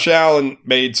 Yep. Josh Allen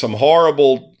made some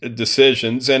horrible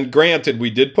decisions. And granted, we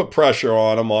did put pressure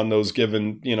on him on those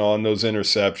on those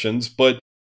interceptions. But,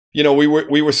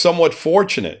 we were somewhat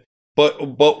fortunate.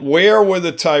 But where were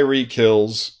the Tyreek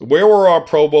Hills? Where were our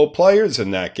Pro Bowl players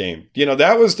in that game?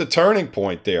 That was the turning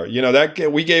point there.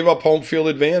 That we gave up home field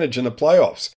advantage in the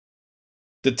playoffs.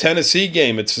 The Tennessee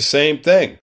game, it's the same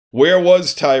thing. Where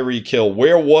was Tyreek Hill?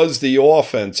 Where was the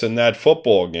offense in that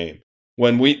football game?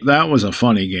 That was a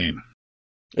funny game.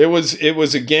 It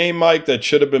was a game, Mike, that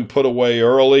should have been put away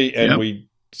early, and we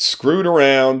screwed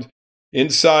around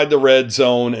inside the red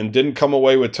zone and didn't come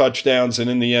away with touchdowns, and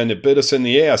in the end, it bit us in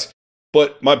the ass.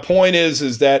 But my point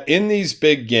is that in these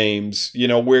big games,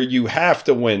 where you have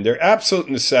to win, they're absolute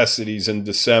necessities in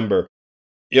December.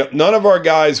 None of our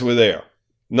guys were there.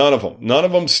 None of them. None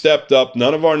of them stepped up.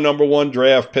 None of our number 1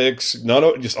 draft picks.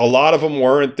 Just a lot of them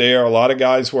weren't there. A lot of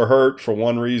guys were hurt for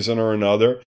one reason or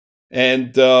another.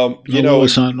 And on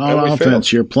offense,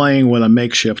 failed. You're playing with a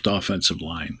makeshift offensive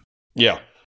line. Yeah.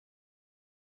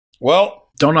 Well,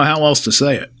 don't know how else to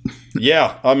say it.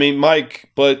 Yeah, I mean,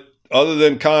 Mike, but other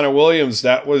than Connor Williams,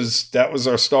 that was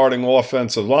our starting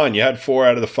offensive line. You had 4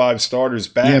 out of the 5 starters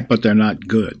back. Yeah, but they're not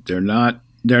good. They're not.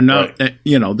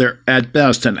 They're at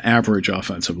best an average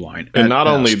offensive line. And not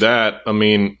only that, I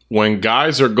mean, when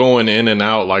guys are going in and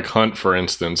out, like Hunt, for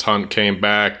instance, Hunt came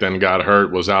back, then got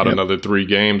hurt, was out another 3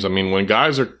 games. I mean, when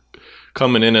guys are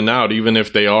coming in and out, even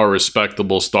if they are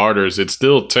respectable starters, it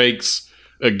still takes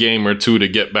a game or 2 to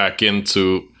get back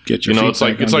into. It's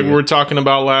like we were talking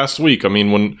about last week. I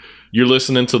mean, when you're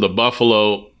listening to the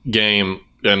Buffalo game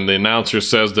and the announcer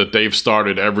says that they've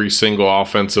started every single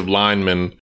offensive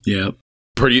lineman. Yeah.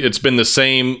 It's been the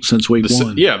same since week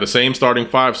 1. Yeah, the same starting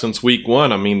 5 since week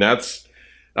 1. I mean,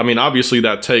 obviously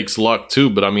that takes luck too,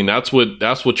 but I mean, that's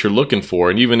what you're looking for.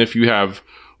 And even if you have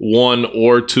 1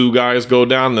 or 2 guys go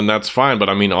down, then that's fine. But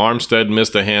I mean, Armstead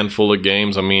missed a handful of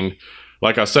games. I mean,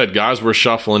 like I said, guys were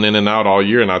shuffling in and out all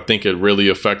year, and I think it really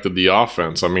affected the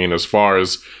offense. I mean, as far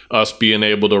as us being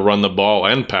able to run the ball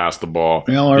and pass the ball.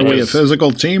 Well, are we a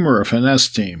physical team or a finesse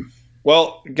team?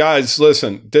 Well, guys,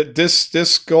 listen,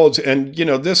 this goes, and,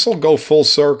 this will go full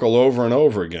circle over and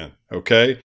over again,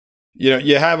 okay?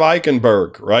 You have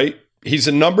Eichenberg, right? He's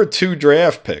a number 2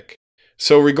 draft pick.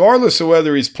 So regardless of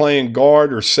whether he's playing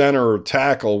guard or center or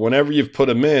tackle, whenever you've put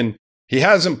him in, he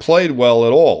hasn't played well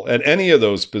at all at any of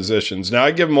those positions. Now,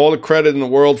 I give him all the credit in the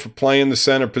world for playing the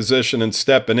center position and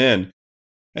stepping in.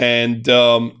 And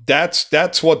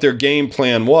that's what their game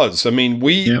plan was. I mean,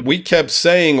 we kept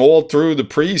saying all through the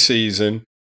preseason,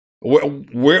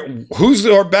 who's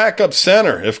our backup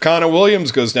center if Connor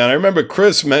Williams goes down? I remember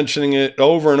Chris mentioning it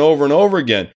over and over and over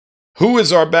again. Who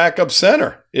is our backup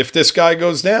center if this guy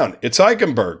goes down? It's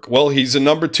Eichenberg. Well, he's a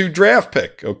number 2 draft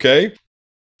pick, okay?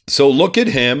 So look at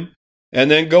him. And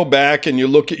then go back and you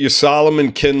look at your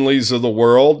Solomon Kinleys of the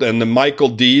world and the Michael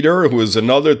Dieter, who is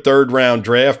another 3rd-round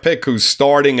draft pick who's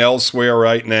starting elsewhere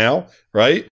right now,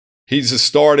 right? He's a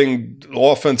starting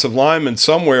offensive lineman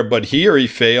somewhere, but here he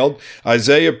failed.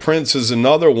 Isaiah Prince is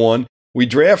another one. We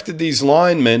drafted these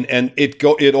linemen, and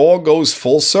it all goes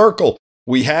full circle.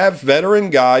 We have veteran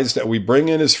guys that we bring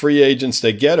in as free agents.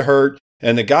 They get hurt,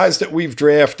 and the guys that we've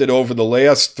drafted over the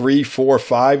last 3, 4,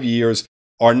 5 years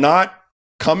are not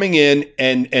coming in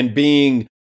and being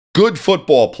good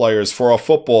football players for a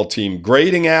football team,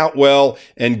 grading out well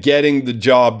and getting the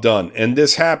job done. And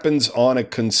this happens on a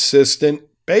consistent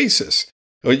basis.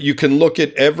 You can look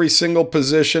at every single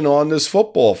position on this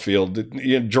football field.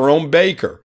 Jerome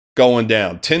Baker going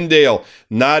down. Tyndale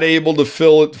not able to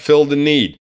fill the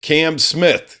need. Cam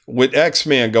Smith with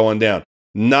X-Man going down.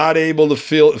 Not able to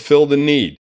fill the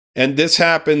need. And this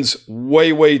happens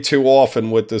way, way too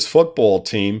often with this football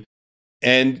team.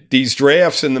 And these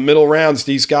drafts in the middle rounds,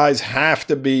 these guys have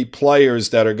to be players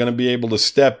that are going to be able to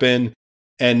step in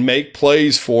and make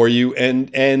plays for you and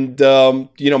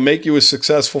make you a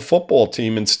successful football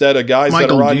team instead of guys that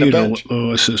are riding the bench. Michael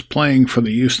Lewis is playing for the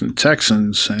Houston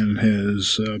Texans, and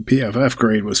his PFF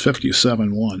grade was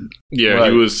 57-1. Yeah,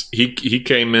 right. He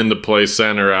came in to play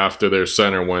center after their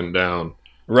center went down.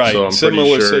 Right, so I'm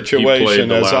similar pretty sure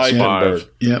situation as Eichenberg.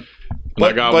 Yep.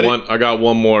 I got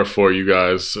one more for you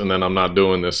guys, and then I'm not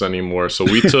doing this anymore. So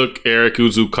we took Eric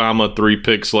Uzukama 3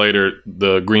 picks later.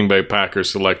 The Green Bay Packers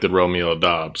selected Romeo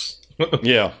Doubs.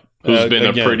 Yeah. Who's been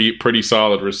a pretty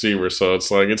solid receiver. So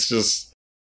it's just,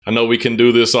 I know we can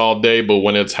do this all day, but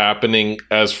when it's happening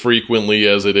as frequently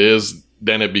as it is,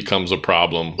 then it becomes a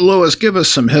problem. Lewis, give us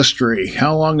some history.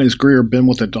 How long has Grier been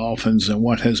with the Dolphins, and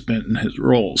what has been his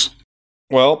roles?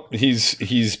 Well,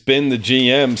 he's been the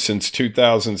GM since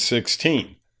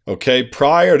 2016. Okay,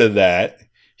 prior to that,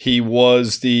 he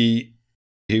was the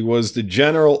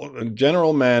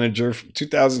general manager from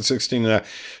 2016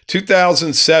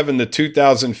 2007 to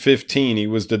 2015. He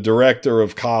was the director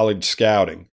of college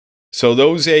scouting. So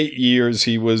those 8 years,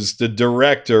 he was the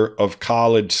director of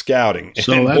college scouting.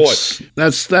 So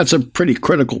that's a pretty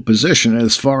critical position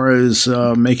as far as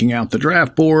making out the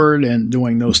draft board and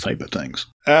doing those type of things.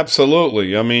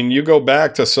 Absolutely. I mean, you go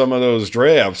back to some of those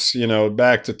drafts,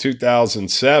 back to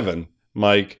 2007,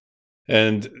 Mike,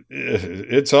 and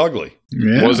it's ugly.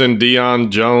 Yeah. Wasn't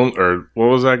Deion Jones, or what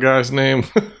was that guy's name?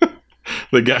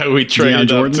 The guy we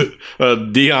traded up to,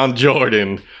 Deion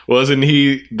Jordan. Wasn't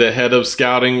he the head of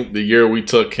scouting the year we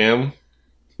took him?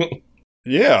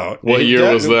 Yeah. What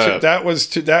year was that? That was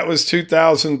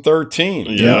 2013.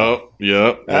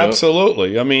 Yeah.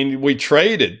 Absolutely. I mean, we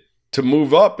traded to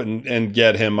move up and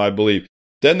get him, I believe.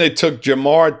 Then they took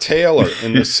Jamar Taylor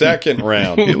in the second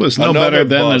round. It was no better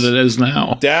then than it is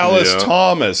now. Dallas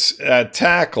Thomas at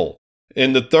tackle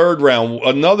in the third round.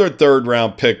 Another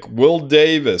third-round pick, Will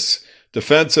Davis,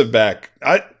 defensive back.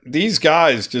 These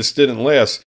guys just didn't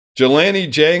last. Jelani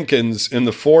Jenkins in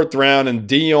the fourth round and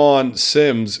Deion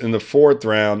Sims in the fourth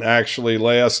round actually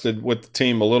lasted with the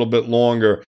team a little bit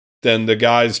longer than the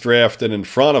guys drafted in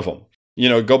front of them.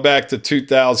 Go back to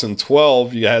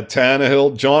 2012, you had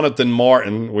Tannehill, Jonathan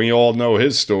Martin, we all know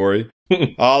his story,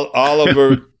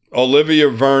 Olivia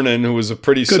Vernon, who was a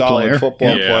pretty solid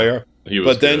football player.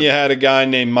 But then you had a guy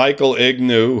named Michael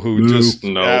Ignu,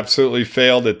 who absolutely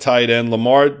failed at tight end.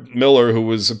 Lamar Miller, who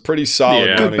was a pretty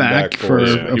solid running back for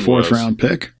a fourth-round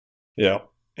pick. Yeah.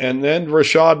 And then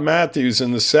Rashad Matthews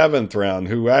in the seventh round,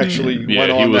 who actually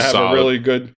went on to have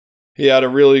a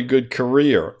really good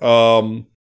career. Man,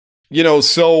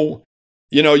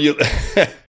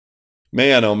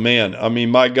 oh man. I mean,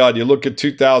 my God, you look at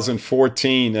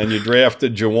 2014 and you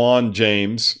drafted Jawan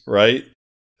James, right?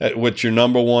 With your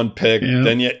number one pick. Yeah.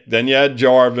 Then you had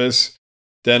Jarvis,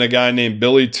 then a guy named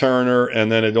Billy Turner,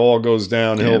 and then it all goes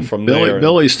downhill from there.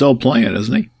 Billy's still playing,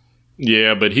 isn't he?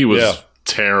 Yeah, but he was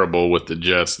terrible with the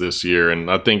Jets this year,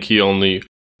 and I think he only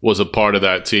was a part of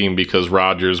that team because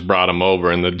Rodgers brought him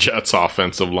over, and the Jets'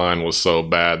 offensive line was so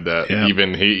bad that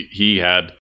even he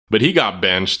had. But he got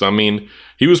benched. I mean,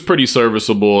 he was pretty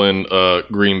serviceable in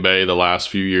Green Bay the last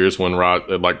few years when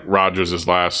Rodgers'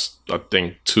 last, I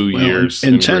think, 2 years.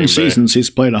 In 10 seasons, he's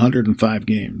played 105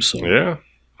 games. So. Yeah.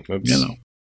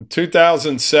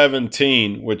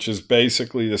 2017, which is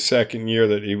basically the second year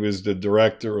that he was the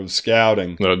director of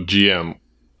scouting. GM,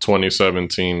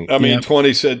 2017. I mean,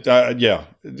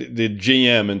 the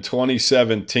GM in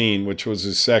 2017, which was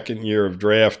his second year of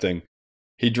drafting.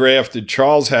 He drafted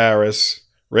Charles Harris,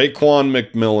 Raekwon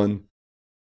McMillan,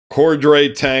 Cordray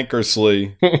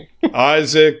Tankersley,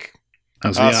 Isaac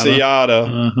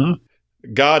Asiata,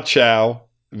 Gottschall,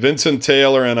 Vincent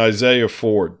Taylor, and Isaiah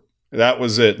Ford. That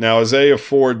was it. Now, Isaiah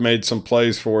Ford made some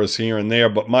plays for us here and there,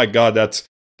 but my God, that's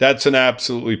an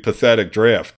absolutely pathetic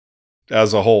draft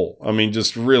as a whole. I mean,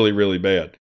 just really, really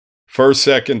bad. First,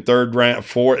 second, third round,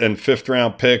 fourth, and fifth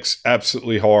round picks,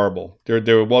 absolutely horrible.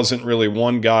 There wasn't really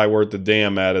one guy worth a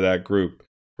damn out of that group.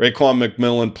 Raekwon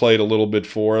McMillan played a little bit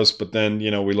for us, but then,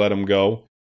 we let him go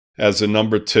as a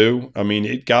number two. I mean,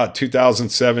 it got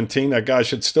 2017. That guy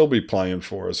should still be playing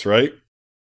for us, right?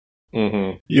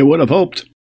 Mm-hmm. You would have hoped.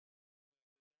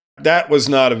 That was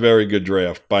not a very good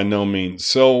draft by no means.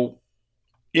 So,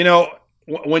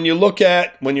 when you look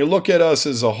at us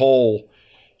as a whole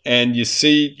and you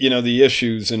see, the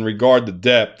issues in regard to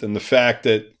depth and the fact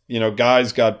that,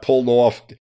 guys got pulled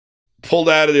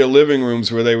out of their living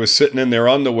rooms where they were sitting in their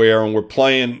underwear and were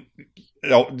playing, a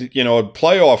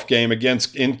playoff game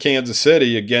in Kansas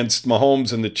City against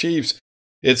Mahomes and the Chiefs.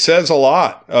 It says a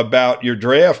lot about your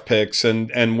draft picks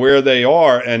and where they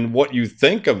are and what you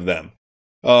think of them.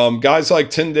 Guys like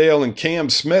Tyndale and Cam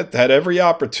Smith had every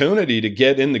opportunity to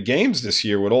get in the games this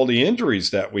year with all the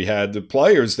injuries that we had, the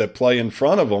players that play in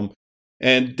front of them,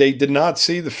 and they did not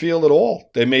see the field at all.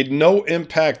 They made no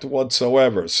impact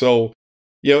whatsoever. So,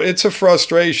 it's a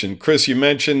frustration. Chris, you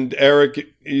mentioned Eric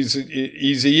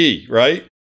Eazy, right?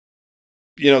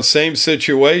 Same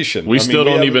situation. We still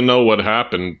don't even know what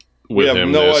happened with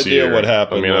him this year. We have no idea what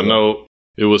happened. I mean, I know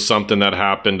it was something that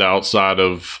happened outside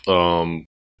of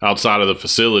the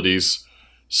facilities.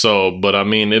 So, but I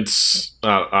mean, it's,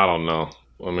 I don't know.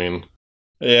 I mean.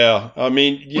 Yeah. I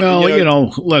mean.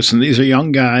 Listen, these are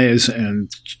young guys and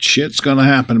shit's going to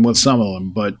happen with some of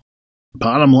them, but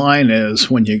Bottom line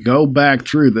is, when you go back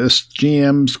through this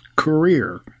GM's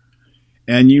career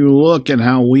and you look at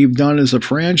how we've done as a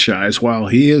franchise while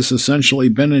he has essentially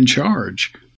been in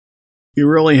charge, you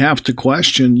really have to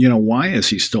question, why is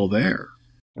he still there?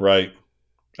 Right.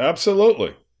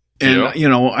 Absolutely. And,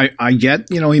 I get,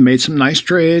 he made some nice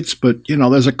trades, but,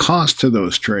 there's a cost to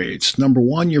those trades. Number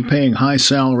one, you're paying high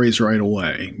salaries right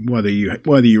away, whether you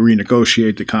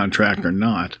renegotiate the contract or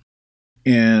not.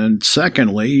 And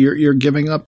secondly, you're giving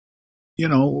up,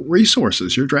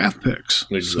 resources, your draft picks.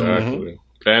 Exactly.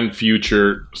 And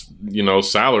future,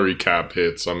 salary cap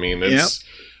hits. I mean,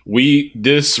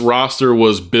 this roster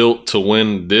was built to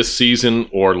win this season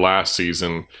or last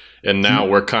season. And now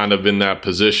we're kind of in that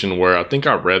position where I think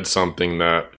I read something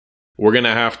that we're going to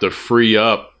have to free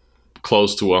up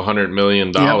close to $100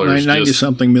 million.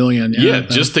 90-something million. Yeah,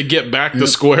 just to get back to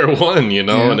square one,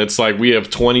 And it's like we have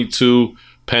 22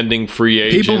 pending free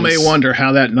agents. People may wonder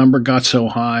how that number got so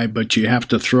high, but you have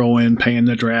to throw in paying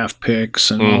the draft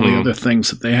picks and all the other things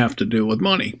that they have to do with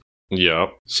money. Yeah.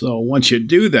 So once you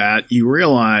do that, you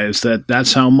realize that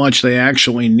that's how much they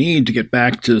actually need to get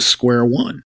back to square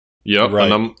one. Yep,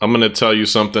 right. And I'm going to tell you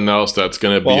something else that's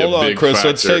going to be a big Chris, factor.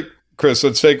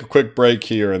 Let's take a quick break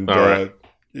here and right.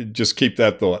 Just keep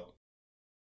that thought.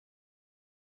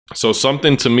 So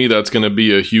something to me that's going to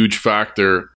be a huge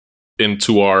factor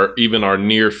into our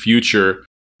near future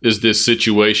is this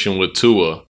situation with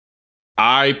Tua.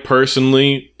 I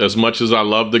personally, as much as I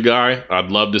love the guy,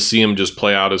 I'd love to see him just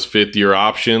play out his fifth-year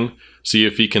option, see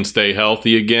if he can stay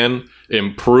healthy again,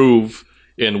 improve,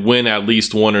 and win at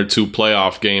least one or two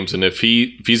playoff games. And if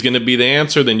he's going to be the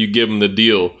answer, then you give him the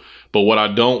deal. But what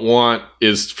I don't want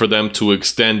is for them to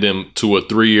extend him to a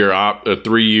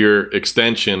 3-year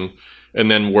extension,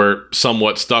 and then we're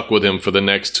somewhat stuck with him for the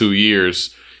next 2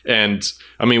 years. And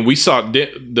I mean, we saw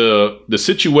the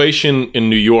situation in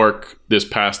New York this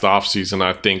past offseason,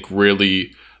 I think,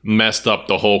 really messed up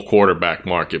the whole quarterback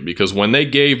market, because when they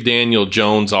gave Daniel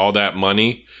Jones all that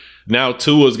money, now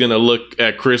Tua's going to look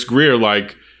at Chris Grier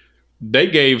like, they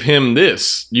gave him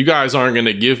this. You guys aren't going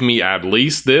to give me at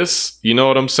least this. You know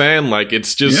what I'm saying? Like,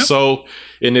 it's just so.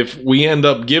 And if we end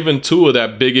up giving Tua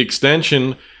that big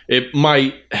extension, it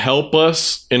might help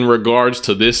us in regards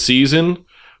to this season.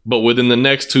 But within the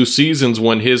next 2 seasons,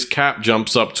 when his cap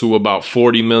jumps up to about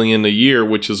 $40 million a year,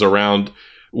 which is around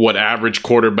what average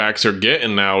quarterbacks are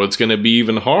getting now, it's going to be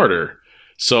even harder.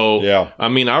 So, I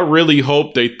mean, I really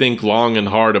hope they think long and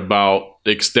hard about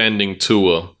extending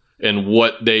Tua and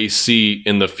what they see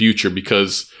in the future,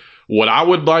 because what I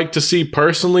would like to see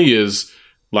personally is,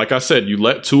 like I said, you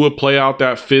let Tua play out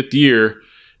that 5th year,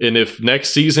 and if next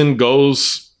season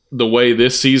goes the way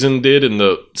this season did in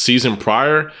the season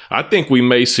prior, I think we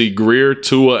may see Grier,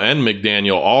 Tua, and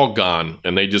McDaniel all gone,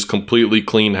 and they just completely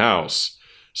clean house.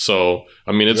 So,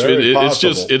 I mean,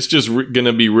 it's just going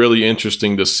to be really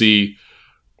interesting to see.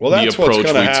 Well, that's what's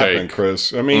going to happen,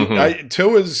 Chris. I mean,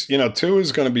 Tua's going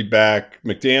to be back.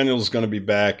 McDaniel's going to be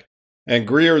back, and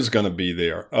Grier's going to be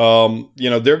there.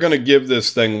 They're going to give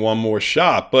this thing one more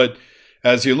shot. But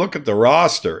as you look at the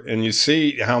roster and you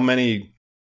see how many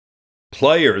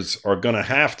players are going to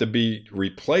have to be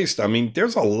replaced, I mean,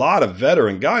 there's a lot of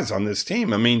veteran guys on this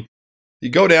team. I mean, you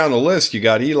go down the list, you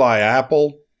got Eli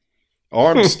Apple,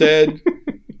 Armstead,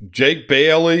 Jake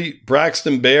Bailey,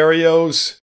 Braxton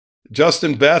Berrios,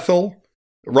 Justin Bethel,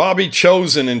 Robbie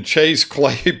Chosen, and Chase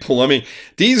Claypool. I mean,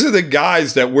 these are the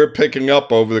guys that we're picking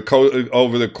up over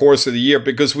the course of the year,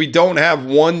 because we don't have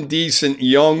one decent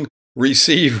young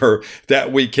receiver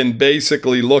that we can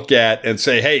basically look at and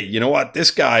say, hey, you know what? This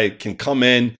guy can come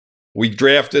in. We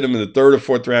drafted him in the 3rd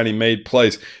or 4th round. He made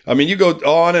plays. I mean, you go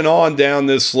on and on down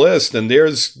this list, and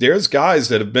there's guys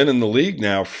that have been in the league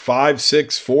now 4,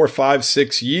 5,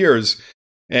 6 years.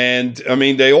 And, I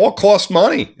mean, they all cost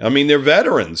money. I mean, they're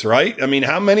veterans, right? I mean,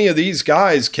 how many of these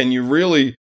guys can you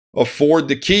really afford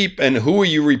to keep, and who are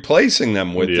you replacing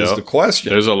them with is the question.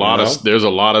 There's a lot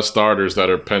of starters that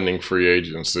are pending free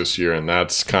agents this year, and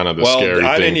that's kind of the scary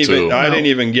thing, too. I didn't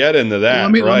even get into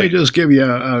that. Let me just give you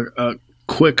a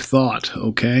quick thought,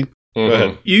 okay? Go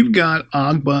ahead. You've got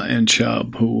Agba and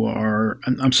Chubb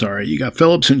you got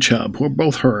Phillips and Chubb who are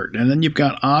both hurt. And then you've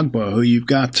got Agba who you've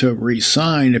got to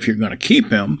re-sign if you're going to keep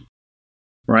him,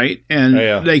 right?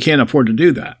 And they can't afford to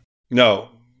do that.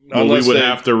 No. Well, we would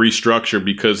have to restructure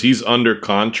because he's under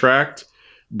contract.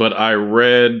 But I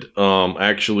read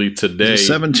actually today,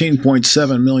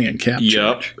 $17.7 million cap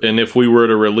charge. Yep, and if we were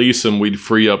to release him, we'd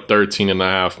free up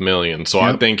 $13.5 million. So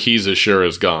I think he's as sure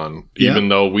as gone. Even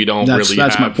though we don't really.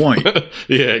 That's my point.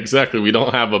 Yeah, exactly. We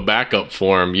don't have a backup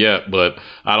for him yet, but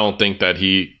I don't think that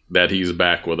he's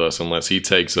back with us unless he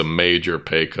takes a major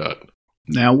pay cut.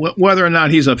 Now, whether or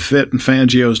not he's a fit in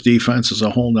Fangio's defense is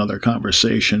a whole nother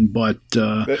conversation, but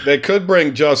they could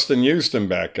bring Justin Houston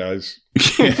back, guys.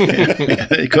 Yeah,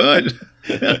 they could.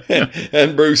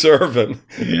 And Bruce Irvin.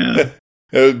 Yeah.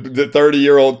 The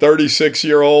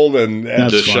 36-year-old, and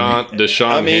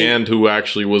Deshaun Hand, who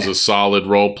actually was a solid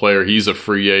role player. He's a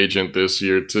free agent this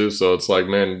year too. So it's like,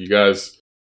 man, you guys,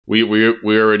 we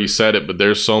already said it, but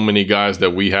there's so many guys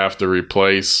that we have to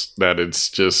replace that it's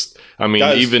just. I mean,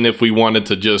 guys, even if we wanted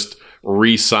to just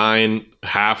re-sign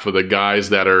half of the guys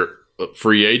that are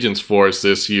free agents for us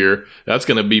this year, that's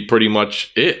going to be pretty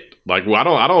much it. Like, I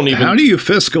don't even. How do you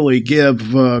fiscally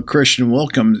give Christian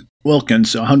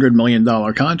Wilkins a $100 million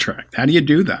contract? How do you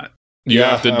do that? You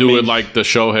have to do it like the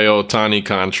Shohei Ohtani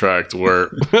contract, where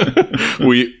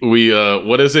we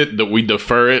what is it that we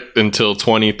defer it until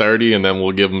 2030 and then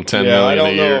we'll give them $10 million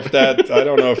a year. I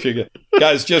don't know if you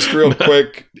guys, just real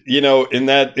quick, in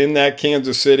that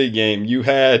Kansas City game, you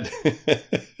had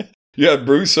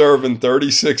Bruce Irvin,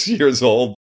 36 years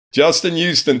old, Justin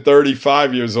Houston,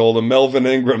 35 years old, and Melvin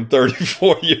Ingram,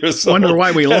 34 years old. Wonder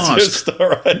why we lost.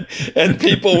 And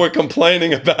people were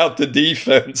complaining about the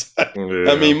defense.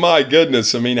 Yeah. I mean, my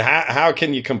goodness. I mean, how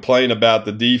can you complain about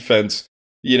the defense?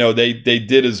 They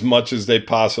did as much as they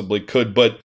possibly could.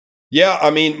 But, yeah, I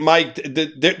mean, Mike,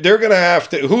 they're going to have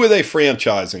to – who are they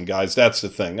franchising, guys? That's the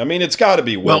thing. I mean, it's got to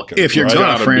be Wilkins. Well, if you're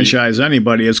going to franchise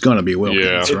anybody, it's going to be Wilkins,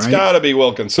 right? It's got to be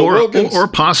Wilkins. So Wilkins, or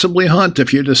possibly Hunt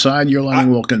if you decide you're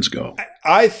letting Wilkins go.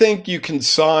 I think you can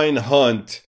sign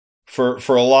Hunt for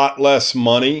a lot less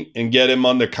money and get him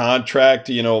under contract,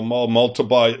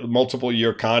 multiple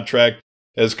year contract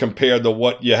as compared to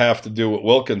what you have to do with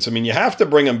Wilkins. I mean, you have to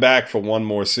bring him back for one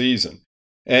more season.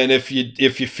 And if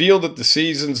you feel that the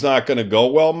season's not going to go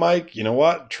well, Mike, you know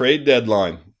what? Trade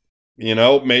deadline.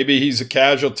 Maybe he's a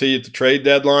casualty at the trade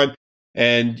deadline,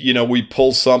 and we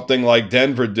pull something like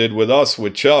Denver did with us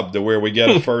with Chubb, to where we get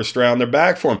a first rounder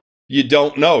back for him. You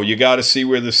don't know. You got to see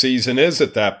where the season is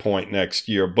at that point next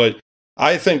year. But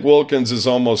I think Wilkins is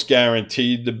almost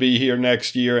guaranteed to be here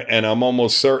next year, and I'm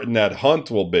almost certain that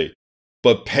Hunt will be.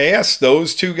 But past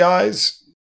those two guys,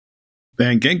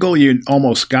 Van Ginkel, you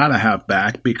almost got to have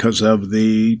back because of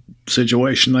the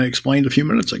situation I explained a few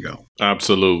minutes ago.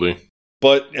 Absolutely.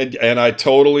 But, and I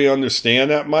totally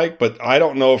understand that, Mike, but I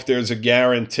don't know if there's a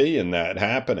guarantee in that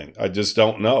happening. I just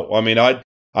don't know. I mean,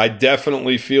 I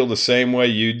definitely feel the same way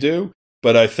you do,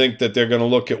 but I think that they're going to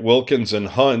look at Wilkins and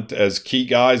Hunt as key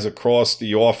guys across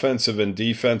the offensive and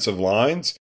defensive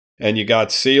lines. And you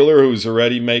got Sealer, who's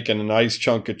already making a nice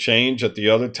chunk of change at the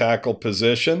other tackle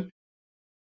position.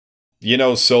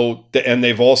 And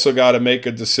they've also got to make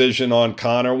a decision on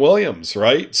Connor Williams,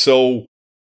 right? So,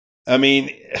 I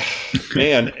mean,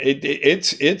 man,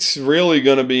 it's really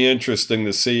going to be interesting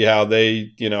to see how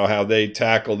they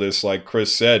tackle this, like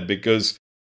Chris said, because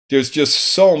there's just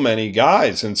so many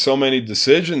guys and so many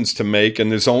decisions to make,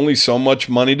 and there's only so much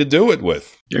money to do it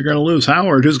with. You're going to lose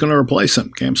Howard. Who's going to replace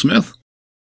him? Cam Smith?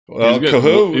 Well,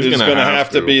 Kahoo is going to have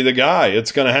to be the guy.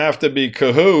 It's going to have to be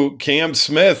Kahoo. Cam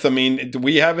Smith, I mean,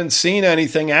 we haven't seen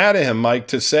anything out of him, Mike,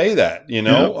 to say that,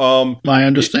 Yeah, I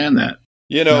understand that.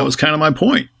 That was kind of my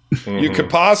point. You could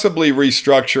possibly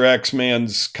restructure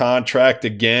X-Man's contract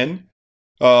again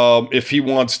if he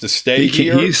wants to stay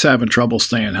here. He's having trouble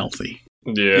staying healthy.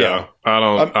 Yeah. I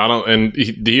don't. And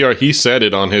he said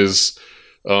it on his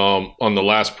on the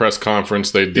last press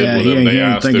conference they did with him. They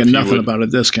asked if he nothing about a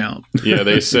discount. Yeah,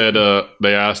 they said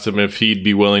they asked him if he'd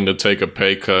be willing to take a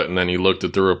pay cut, and then he looked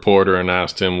at the reporter and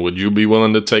asked him, "Would you be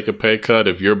willing to take a pay cut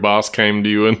if your boss came to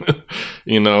you?" And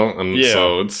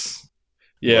so it's.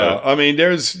 Yeah, but, I mean,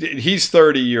 he's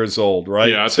 30 years old, right?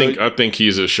 Yeah, I think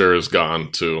he's as sure as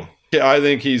gone too. Yeah, I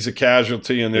think he's a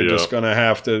casualty, and they're just going to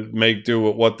have to make do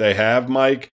with what they have,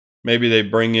 Mike. Maybe they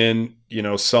bring in,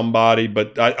 somebody,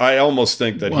 but I almost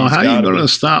think that he's how are you going to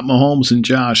stop Mahomes and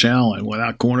Josh Allen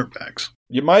without cornerbacks?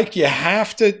 Mike, you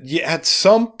have to. At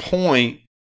some point,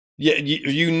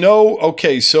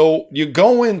 okay. So you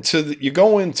go into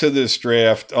this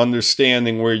draft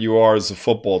understanding where you are as a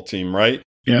football team, right?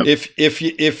 Yep.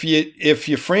 If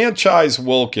you franchise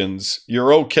Wilkins,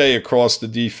 you're okay across the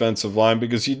defensive line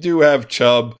because you do have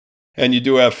Chubb and you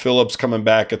do have Phillips coming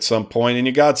back at some point, and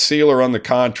you got Sealer on the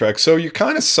contract, so you're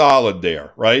kind of solid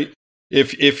there, right?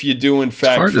 If you do in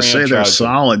fact, it's hard to say they're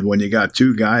solid when you got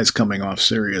two guys coming off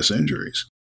serious injuries.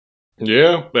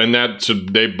 Yeah, and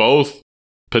they both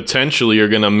potentially are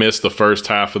going to miss the first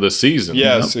half of the season.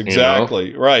 Yes,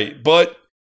 exactly, right, but.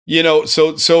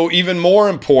 So even more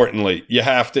importantly, you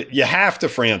have to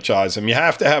franchise him. You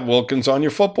have to have Wilkins on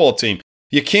your football team.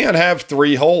 You can't have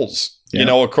three holes,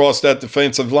 across that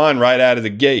defensive line right out of the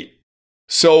gate.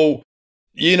 So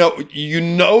you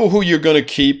know who you're going to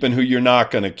keep and who you're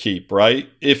not going to keep, right?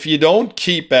 If you don't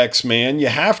keep X-Man, you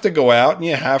have to go out and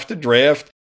you have to draft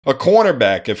a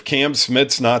cornerback. If Cam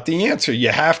Smith's not the answer, you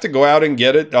have to go out and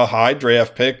get a high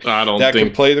draft pick that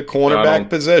can play the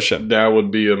cornerback position. That would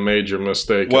be a major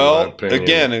mistake, well, in my opinion.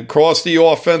 Again, across the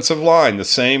offensive line, the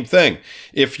same thing.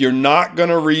 If you're not going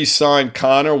to re-sign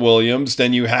Connor Williams,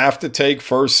 then you have to take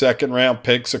first, second round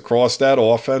picks across that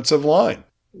offensive line.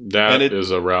 That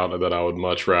is a route that I would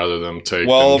much rather them take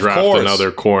than draft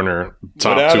another corner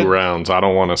top 2 rounds. I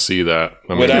don't want to see that.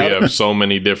 I mean, we have so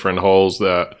many different holes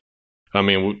that, I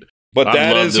mean, but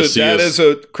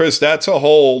Chris, that's a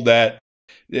hole that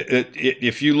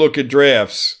if you look at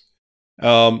drafts,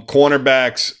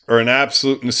 cornerbacks are an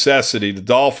absolute necessity. The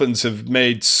Dolphins have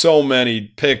made so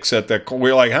many picks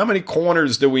we're like, how many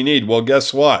corners do we need? Well,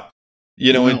 guess what?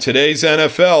 In today's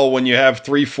NFL, when you have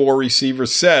 3-4 receiver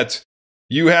sets,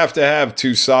 you have to have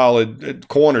 2 solid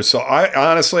corners. So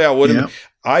I wouldn't. Yep.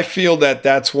 I feel that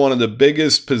that's one of the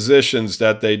biggest positions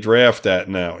that they draft at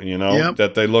now,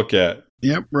 that they look at.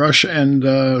 Yep, rush and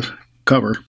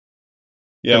cover.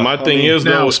 Yeah, and my thing is,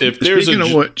 though, if there's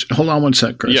hold on one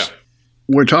sec, Chris. Yeah.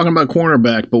 We're talking about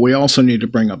cornerback, but we also need to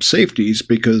bring up safeties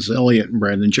because Elliott and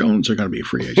Brandon Jones are going to be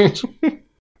free agents.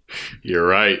 You're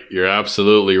right. You're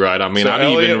absolutely right. I mean,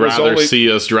 I'd even rather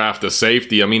see us draft a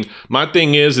safety. I mean, my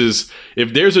thing is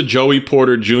if there's a Joey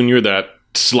Porter Jr. that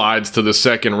slides to the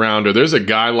second round, or there's a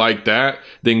guy like that,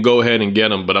 then go ahead and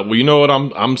get him. But you know what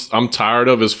I'm tired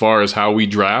of as far as how we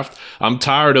draft? I'm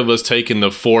tired of us taking the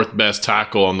 4th best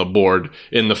tackle on the board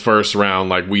in the first round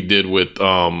like we did with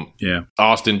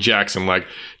Austin Jackson. Like,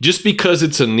 just because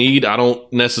it's a need, I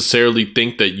don't necessarily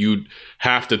think that you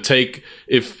have to take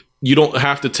you don't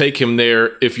have to take him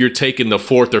there if you're taking the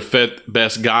 4th or 5th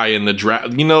best guy in the draft.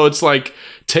 It's like,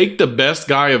 take the best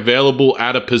guy available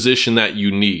at a position that you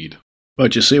need.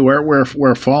 But you see,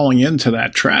 we're falling into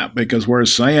that trap because we're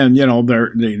saying, they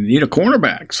need a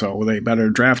cornerback, so they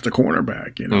better draft a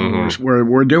cornerback. Mm-hmm.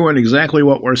 We're doing exactly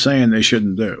what we're saying they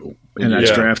shouldn't do, and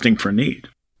that's drafting for need.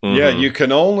 Mm-hmm. Yeah, you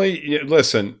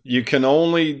can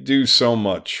only do so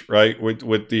much, right,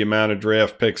 with the amount of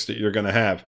draft picks that you're going to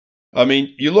have. I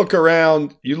mean, you look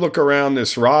around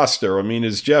this roster. I mean,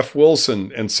 is Jeff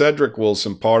Wilson and Cedric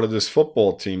Wilson part of this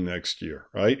football team next year,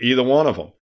 right? Either one of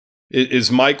them.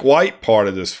 Is Mike White part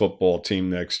of this football team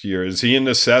next year? Is he a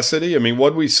necessity? I mean,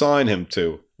 what'd we sign him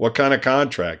to? What kind of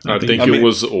contract? I think it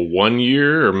was a 1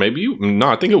 year, or maybe no.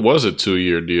 I think it was a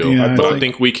 2-year deal. Yeah, I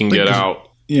think we can get out.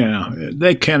 Yeah,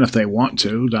 they can if they want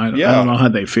to. I don't know how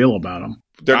they feel about him.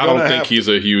 I don't think he's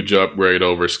a huge upgrade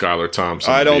over Skylar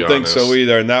Thompson. I don't think so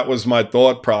either. And that was my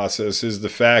thought process, is the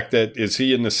fact that is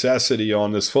he a necessity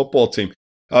on this football team?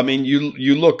 I mean,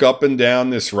 you look up and down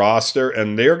this roster,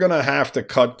 and they're going to have to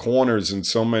cut corners in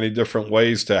so many different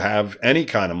ways to have any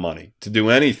kind of money to do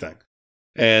anything.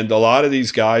 And a lot of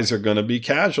these guys are going to be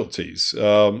casualties.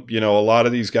 A lot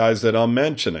of these guys that I'm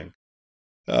mentioning.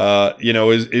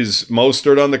 Is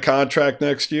Mostert on the contract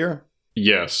next year?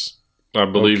 Yes. I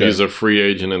believe he's a free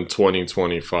agent in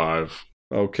 2025.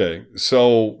 Okay.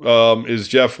 So is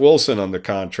Jeff Wilson on the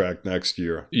contract next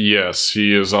year? Yes,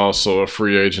 he is also a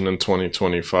free agent in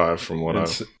 2025 from what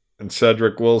And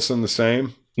Cedric Wilson the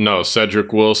same? No,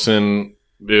 Cedric Wilson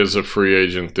is a free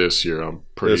agent this year, I'm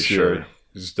pretty sure.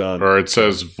 He's done. Or it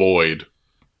says void.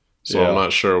 So I'm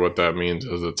not sure what that means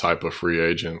as a type of free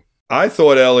agent. I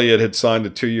thought Elliott had signed a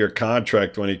 2-year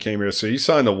contract when he came here. So he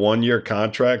signed a 1-year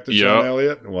contract to John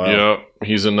Elliott? Wow. Yep.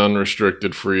 He's an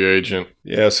unrestricted free agent.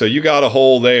 Yeah, so you got a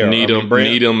hole there.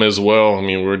 Needham as well. I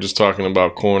mean, we're just talking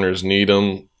about corners.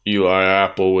 Needham, Eli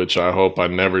Apple, which I hope I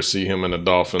never see him in a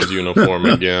Dolphins uniform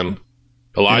again.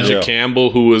 Elijah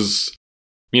Campbell, who is,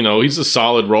 he's a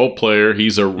solid role player.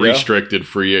 He's a restricted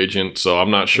free agent. So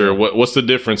I'm not sure. What's the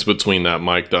difference between that,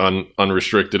 Mike, the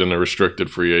unrestricted and the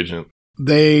restricted free agent?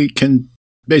 They can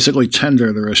basically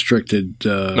tender the restricted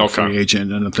free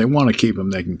agent, and if they want to keep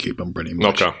him, they can keep him pretty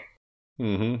much. Okay.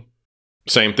 Mm-hmm.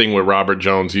 Same thing with Robert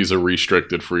Jones. He's a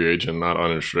restricted free agent, not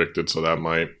unrestricted, so that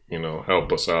might,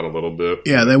 help us out a little bit.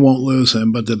 Yeah, they won't lose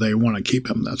him, but do they want to keep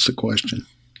him? That's the question.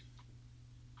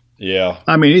 Yeah.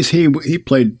 I mean, he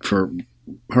played for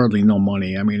hardly no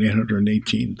money. I mean,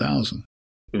 $818,000.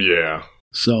 Yeah.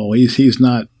 So he's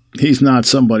not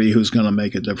somebody who's going to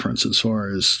make a difference as far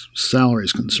as salary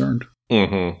is concerned.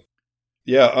 Mm-hmm.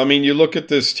 Yeah, I mean, you look at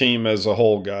this team as a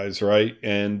whole, guys, right?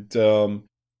 And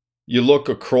you look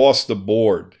across the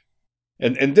board.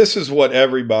 And this is what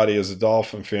everybody as a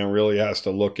Dolphin fan really has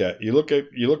to look at. You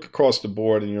look across the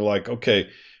board and you're like, okay,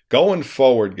 going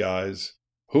forward, guys,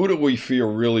 who do we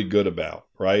feel really good about,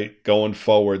 right, going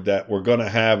forward that we're going to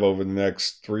have over the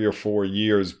next 3 or 4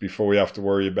 years before we have to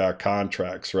worry about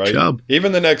contracts, right? Chubb.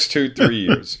 Even the next 2-3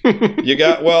 years. You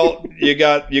got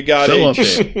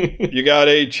A-Chain. You got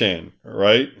A-Chain,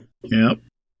 right? Yep.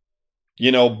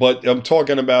 You know, but I'm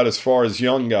talking about as far as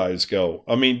young guys go.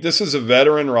 I mean, this is a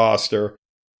veteran roster.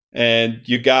 And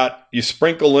you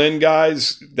sprinkle in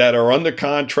guys that are under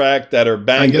contract that are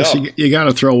banged up. I guess you got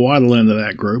to throw Waddle into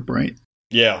that group, right?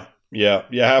 Yeah.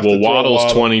 You have to. Well,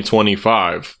 Waddle's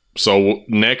 2025. So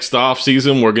next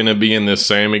offseason, we're going to be in this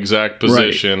same exact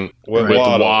position with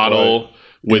Waddle,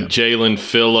 with Jalen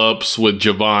Phillips, with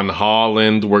Javon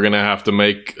Holland. We're going to have to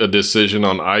make a decision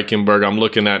on Eichenberg. I'm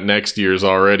looking at next year's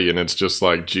already, and it's just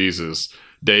like, Jesus.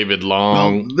 David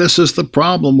Long. Well, this is the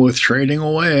problem with trading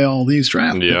away all these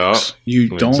draft picks. You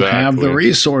don't have the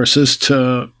resources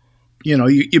to,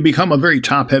 you become a very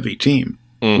top-heavy team,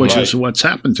 which is what's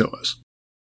happened to us.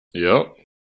 Yep.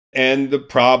 And the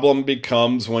problem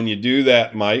becomes when you do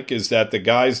that, Mike, is that the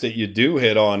guys that you do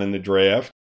hit on in the draft,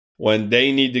 when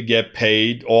they need to get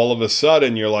paid, all of a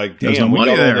sudden you're like, damn, we got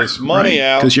all this money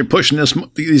out. Because you're pushing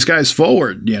these guys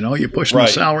forward, you're pushing the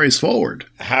salaries forward.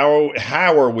 How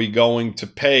are we going to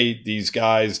pay these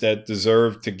guys that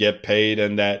deserve to get paid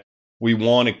and that we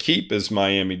want to keep as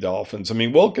Miami Dolphins? I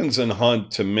mean, Wilkins and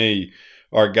Hunt, to me,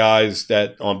 are guys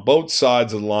that on both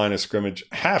sides of the line of scrimmage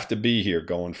have to be here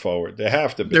going forward. They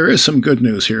have to be. There is some good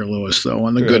news here, Lewis, though.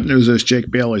 And the good news is Jake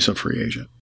Bailey's a free agent.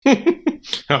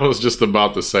 I was just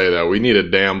about to say that. We need a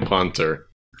damn punter.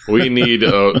 We need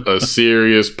a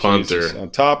serious punter. Jesus.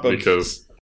 On top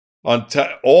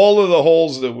of all of the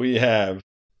holes that we have,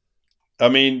 I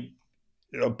mean,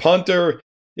 a punter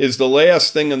is the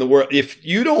last thing in the world. If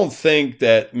you don't think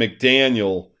that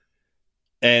McDaniel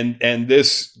and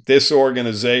this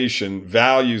organization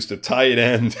values the tight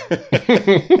end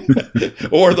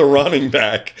or the running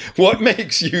back, what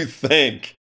makes you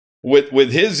think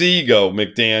with his ego,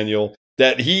 McDaniel,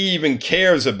 that he even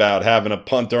cares about having a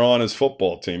punter on his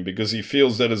football team because he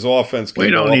feels that his offense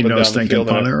can go up and down the field.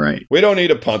 Punter, right? We don't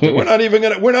need a punter. We're not even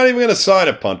gonna sign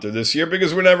a punter this year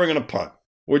because we're never gonna punt.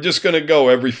 We're just gonna go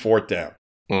every fourth down.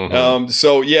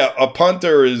 So yeah, a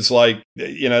punter is like,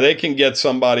 they can get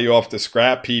somebody off the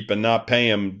scrap heap and not pay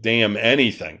him damn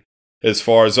anything. As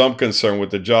far as I'm concerned, with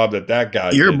the job that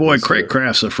guy. Your boy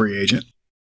Craycraft's a free agent.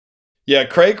 Yeah,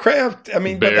 Craycraft, I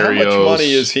mean, but how much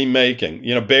money is he making?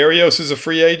 Barrios is a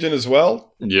free agent as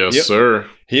well? Yes, sir.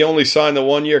 He only signed a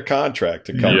 1-year contract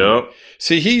to come in.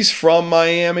 See, he's from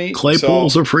Miami.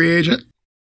 Claypool's a free agent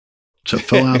to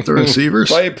fill out the receivers.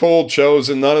 Claypool chose,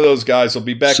 and none of those guys will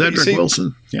be back. Cedric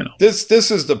Wilson,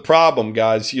 This is the problem,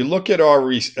 guys. You look at our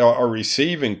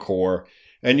receiving core,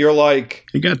 and you're like...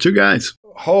 You got 2 guys.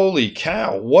 Holy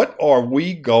cow, what are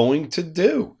we going to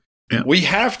do? Yeah. We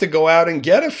have to go out and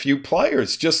get a few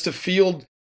players just to field,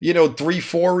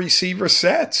 3-4 receiver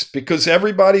sets because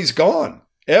everybody's gone.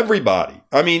 Everybody.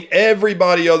 I mean,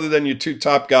 everybody other than your 2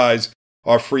 top guys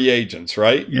are free agents,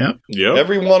 right? Yeah. Yeah.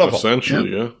 Every one of them.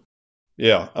 Essentially, yeah.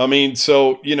 Yeah. I mean,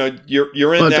 so,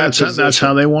 you're in that position. That's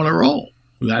how they want to roll.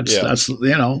 That's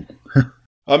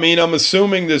I mean, I'm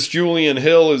assuming this Julian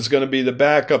Hill is going to be the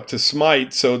backup to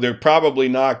Smite, so they're probably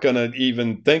not going to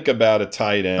even think about a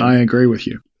tight end. I agree with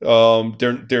you.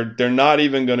 They're not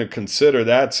even going to consider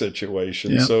that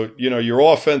situation. Yep. So, your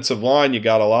offensive line, you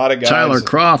got a lot of guys. Tyler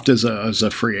Kroft is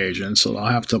a free agent, so they'll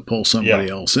have to pull somebody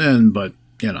else in, but,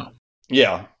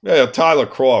 Yeah, Tyler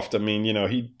Kroft, I mean,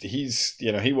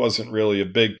 he wasn't really a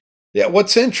big... Yeah,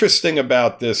 what's interesting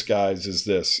about this, guys, is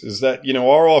that,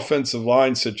 our offensive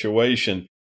line situation,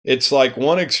 it's like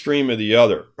one extreme or the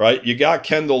other, right? You got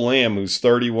Kendall Lamb, who's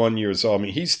 31 years old. I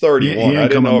mean, he's 31. He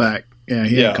ain't coming back. Yeah,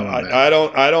 he ain't coming back.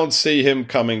 I don't see him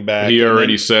coming back. He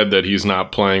already said that he's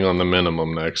not playing on the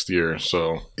minimum next year,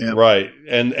 so. Yep. Right.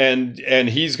 And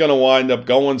he's going to wind up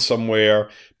going somewhere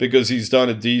because he's done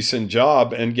a decent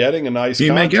job and getting a nice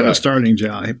contract. He may get a starting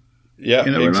job. Yeah,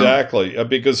 exactly.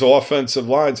 Because offensive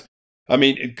lines, I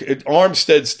mean,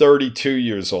 Armstead's 32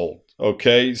 years old.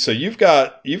 Okay, so you've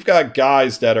got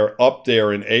guys that are up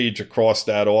there in age across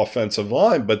that offensive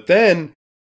line, but then,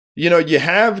 you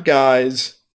have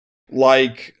guys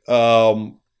like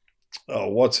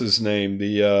what's his name,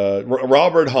 the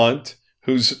Robert Hunt,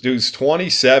 who's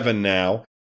 27 now,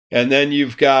 and then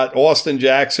you've got Austin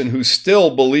Jackson, who's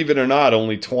still, believe it or not,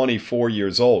 only 24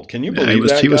 years old. Can you believe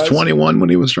that? He was 21 when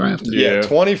he was drafted. Yeah,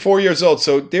 24 years old.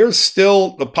 So there's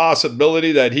still the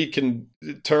possibility that he can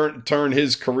turn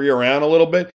his career around a little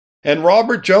bit. And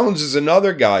Robert Jones is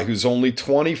another guy who's only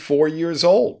 24 years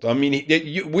old. I mean,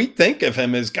 we think of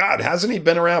him as, God, hasn't he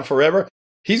been around forever?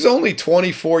 He's only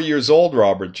 24 years old,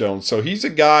 Robert Jones. So he's a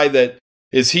guy that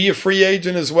Is he a free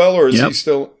agent as well, or is he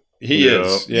still? He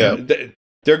is. Yeah.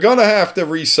 They're going to have to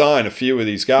re-sign a few of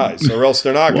these guys, or else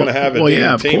they're not going to have a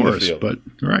team to field. But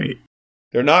right.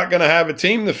 They're not going to have a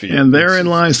team to field. And therein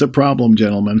lies the problem,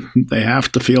 gentlemen. They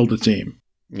have to field a team.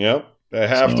 Yep. They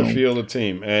have to field a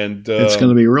team. And it's going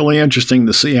to be really interesting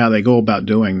to see how they go about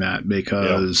doing that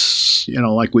because,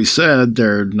 like we said,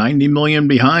 they're $90 million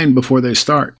behind before they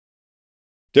start.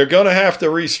 They're going to have to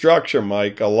restructure,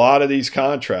 Mike, a lot of these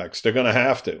contracts. They're going to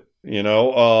have to, and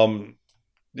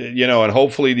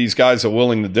hopefully these guys are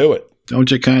willing to do it.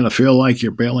 Don't you kind of feel like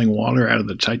you're bailing water out of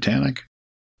the Titanic?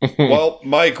 Well,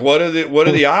 Mike, what are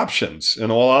the options?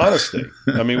 In all honesty,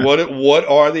 I mean, what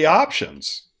are the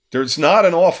options? There's not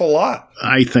an awful lot.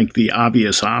 I think the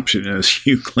obvious option is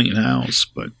you clean house,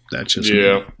 but that's just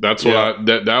me. That's what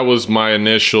that was my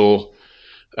initial.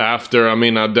 After, I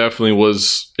definitely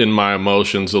was in my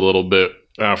emotions a little bit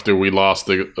after we lost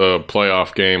the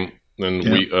playoff game. And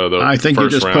I think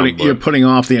you're putting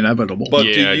off the inevitable. But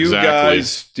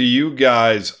do you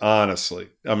guys honestly,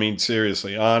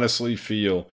 seriously, honestly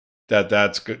feel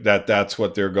that's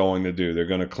what they're going to do? They're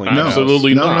going to clean house?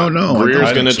 Absolutely not. No.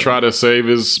 Greer's going to try to save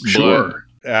his blood. Sure.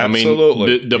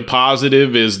 Absolutely. The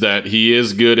positive is that he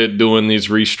is good at doing these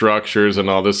restructures and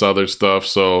all this other stuff.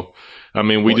 So,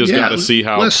 we just got to see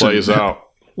how it plays out.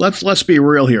 Let's be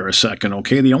real here a second,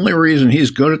 okay? The only reason he's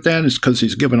good at that is because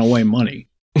he's giving away money.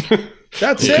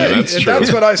 That's it.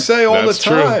 That's what I say all the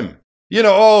time.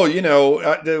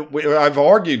 True. I've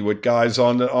argued with guys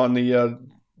on the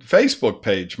Facebook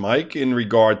page, Mike, in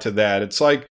regard to that. It's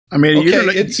like,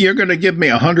 you're going to give me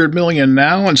 $100 million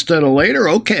now instead of later?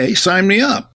 Okay, sign me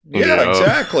up. Yeah,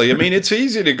 exactly. It's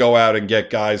easy to go out and get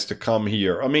guys to come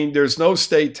here. There's no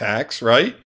state tax,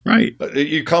 right? Right.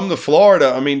 You come to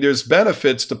Florida. There's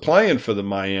benefits to playing for the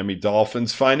Miami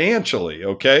Dolphins financially.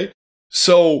 Okay,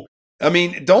 so.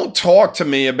 Don't talk to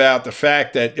me about the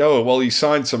fact that, he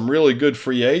signed some really good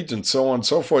free agents, so on and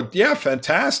so forth. Yeah,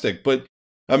 fantastic. But,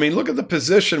 look at the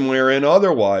position we're in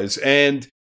otherwise. And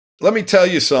let me tell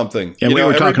you something. Yeah, we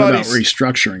were talking about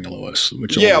restructuring, Lewis.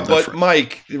 But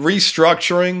Mike,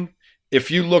 restructuring, if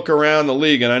you look around the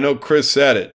league, and I know Chris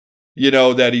said it,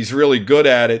 that he's really good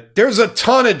at it. There's a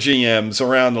ton of GMs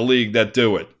around the league that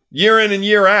do it year in and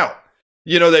year out.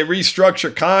 They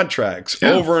restructure contracts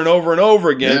over and over and over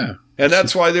again. Yeah. And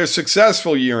that's why they're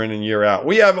successful year in and year out.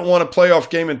 We haven't won a playoff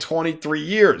game in 23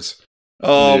 years.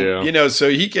 So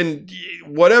he can,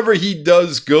 whatever he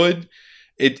does good,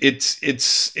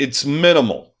 it's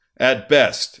minimal at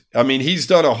best. He's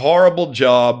done a horrible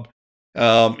job.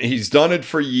 He's done it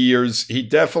for years. He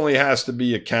definitely has to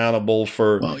be accountable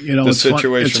for the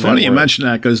situation. It's funny you mention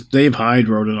that because Dave Hyde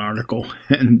wrote an article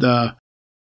and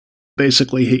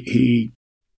basically he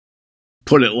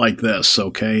put it like this,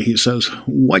 okay? He says,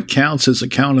 what counts as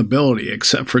accountability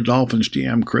except for Dolphins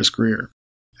GM Chris Grier?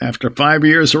 After 5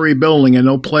 years of rebuilding and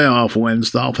no playoff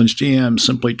wins, Dolphins GM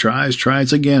simply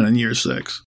tries again in year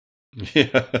 6.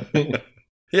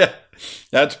 Yeah,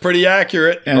 that's pretty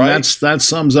accurate. And right? that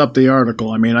sums up the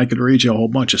article. I could read you a whole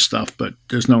bunch of stuff, but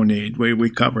there's no need.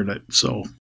 We covered it. So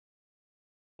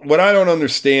what I don't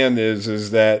understand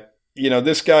is that,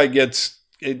 this guy gets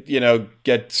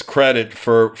credit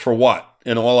for what?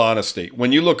 In all honesty,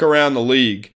 when you look around the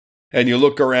league and you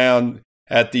look around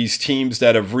at these teams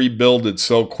that have rebuilded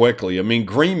so quickly,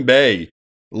 Green Bay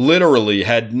literally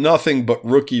had nothing but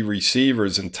rookie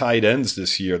receivers and tight ends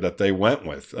this year that they went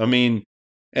with. And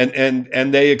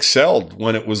they excelled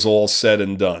when it was all said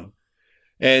and done.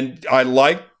 And I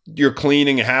like your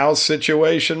cleaning house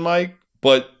situation, Mike,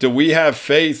 but do we have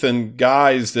faith in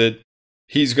guys that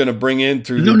he's going to bring in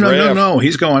through the draft? No.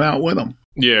 He's going out with them.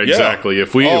 Yeah, exactly.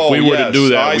 If we were to do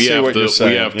that, we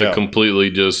have to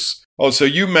completely just. Oh, so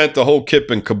you meant the whole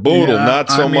kip and caboodle, not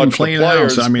so much the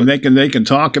players. House. They can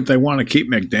talk if they want to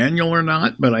keep McDaniel or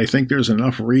not, but I think there's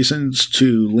enough reasons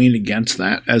to lean against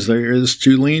that as there is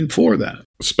to lean for that.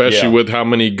 Especially with how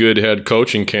many good head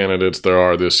coaching candidates there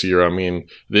are this year.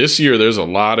 This year there's a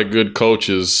lot of good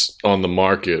coaches on the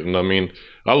market, and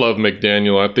I love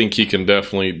McDaniel. I think he can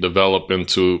definitely develop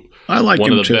into one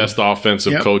of the best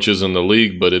offensive coaches in the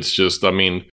league, but it's just,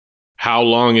 how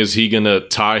long is he going to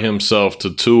tie himself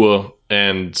to Tua,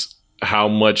 and how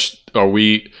much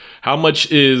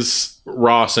is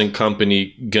Ross and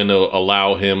company going to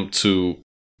allow him to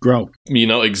grow?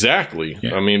 Exactly.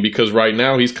 Yeah. Because right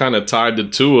now he's kind of tied to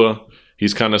Tua.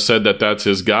 He's kind of said that that's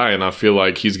his guy, and I feel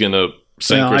like he's going to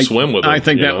sink or swim with him. I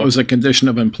think that was a condition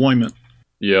of employment.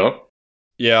 Yeah.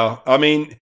 Yeah.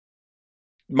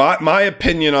 My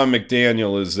opinion on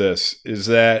McDaniel is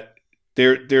that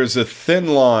there's a thin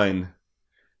line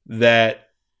that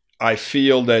I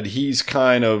feel that he's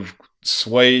kind of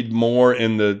swayed more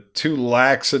in the too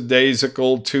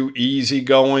lackadaisical, too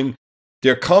easygoing.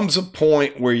 There comes a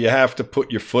point where you have to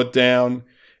put your foot down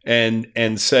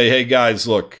and say, hey, guys,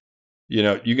 look,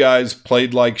 you guys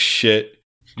played like shit.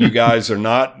 You guys you're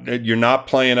not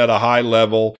playing at a high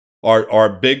level. Our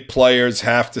big players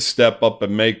have to step up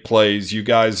and make plays. You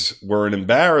guys were an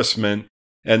embarrassment.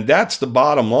 And that's the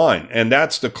bottom line. And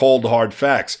that's the cold, hard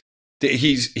facts.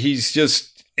 He's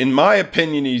just, in my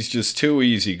opinion, he's just too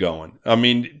easygoing. I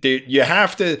mean, you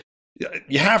have to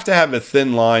have a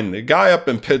thin line. The guy up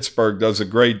in Pittsburgh does a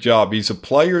great job. He's a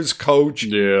player's coach.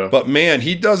 Yeah. But, man,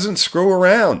 he doesn't screw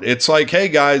around. It's like, hey,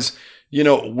 guys,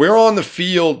 we're on the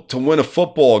field to win a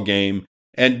football game.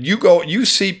 And you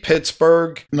see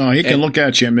Pittsburgh. No, he can look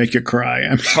at you and make you cry. I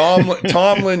mean,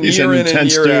 Tomlin year in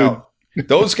and year out.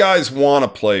 Those guys want to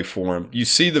play for him. You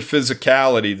see the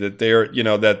physicality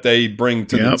that they bring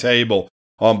to the table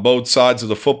on both sides of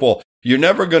the football. You're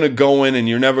never going to go in and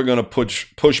you're never going to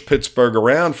push Pittsburgh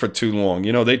around for too long.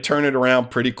 They turn it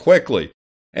around pretty quickly.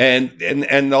 And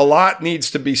a lot needs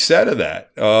to be said of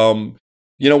that.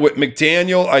 With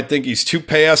McDaniel, I think he's too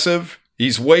passive.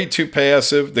 He's way too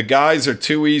passive. The guys are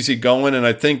too easygoing, and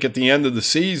I think at the end of the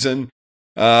season,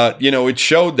 it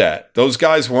showed that. Those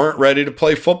guys weren't ready to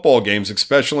play football games,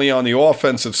 especially on the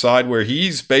offensive side where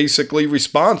he's basically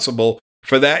responsible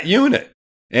for that unit.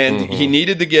 And he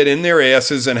needed to get in their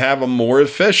asses and have them more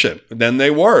efficient than they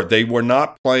were. They were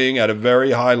not playing at a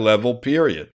very high level,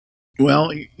 period. Well,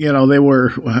 they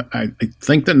were, I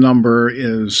think the number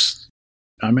is,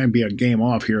 I may be a game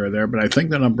off here or there, but I think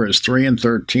the number is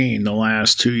 3-13 the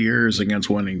last 2 years against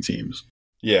winning teams.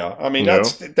 Yeah, I mean,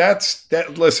 that's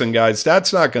listen, guys,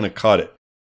 that's not going to cut it.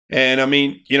 And I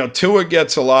mean, Tua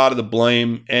gets a lot of the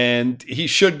blame, and he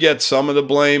should get some of the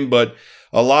blame, but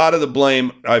a lot of the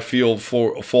blame, I feel,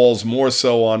 falls more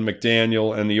so on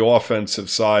McDaniel and the offensive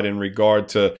side in regard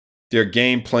to their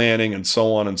game planning and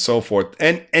so on and so forth.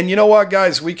 And you know what,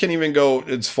 guys, we can even go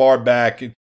as far back.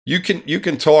 You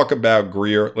can talk about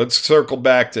Grier. Let's circle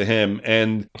back to him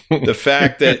and the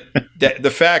fact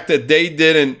that they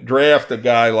didn't draft a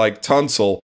guy like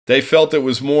Tunsil. They felt it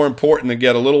was more important to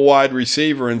get a little wide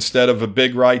receiver instead of a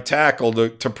big right tackle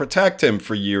to protect him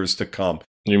for years to come.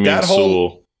 You mean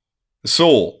Sewell?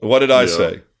 Sewell. What did I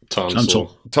say?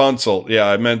 Tunsil. Yeah,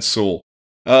 I meant Sewell.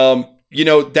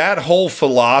 That whole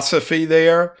philosophy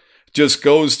there just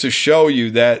goes to show you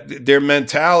that their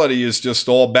mentality is just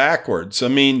all backwards. I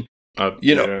mean,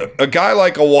 a guy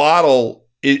like a Waddle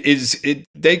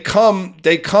they come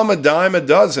a dime a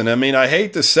dozen. I mean, I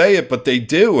hate to say it, but they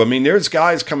do. I mean, there's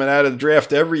guys coming out of the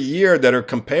draft every year that are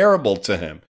comparable to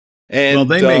him. And,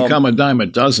 they may come a dime a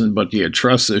dozen, but do you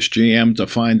trust this GM to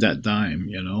find that dime?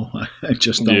 I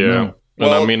just don't know. And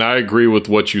I mean, I agree with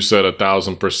what you said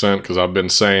 1,000% because I've been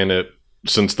saying it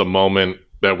since the moment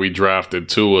that we drafted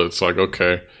Tua. It's like,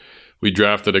 okay, we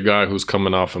drafted a guy who's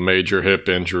coming off a major hip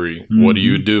injury. Mm-hmm. What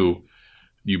do?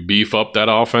 You beef up that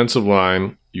offensive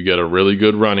line. You get a really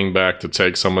good running back to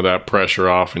take some of that pressure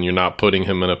off, and you're not putting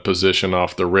him in a position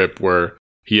off the rip where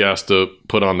he has to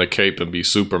put on the cape and be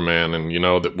Superman. And,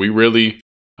 that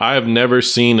I have never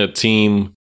seen a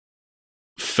team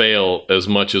fail as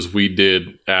much as we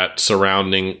did at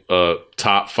surrounding a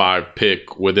top 5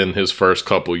 pick within his first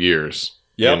couple years.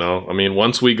 Yep. I mean,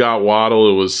 once we got Waddle,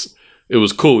 it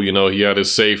was cool. He had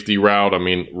his safety route. I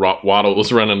mean, Waddle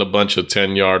was running a bunch of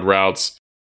 10-yard routes,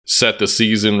 set the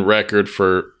season record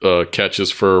for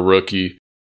catches for a rookie.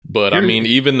 But I mean,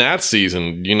 even that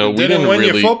season, we didn't win really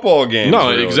your football games. No,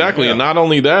 really. Exactly. Yeah. And not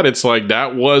only that, it's like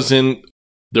that wasn't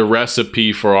the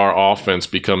recipe for our offense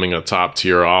becoming a top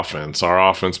tier offense. Our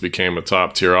offense became a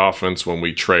top tier offense when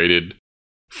we traded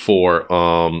for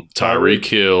Tyreek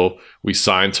Hill. We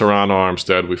signed Teron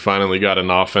Armstead. We finally got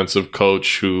an offensive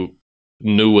coach who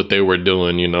knew what they were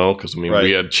doing, because,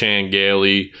 we had Chan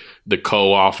Gailey, the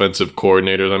co-offensive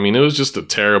coordinators. I mean, it was just a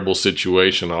terrible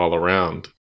situation all around.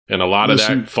 And a lot of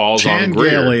that falls on Grier.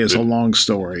 Chan Gailey is a long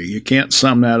story. You can't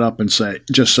sum that up and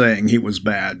just saying he was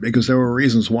bad, because there were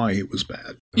reasons why he was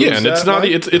bad. Yeah, and it's not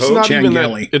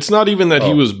even that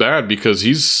he was bad, because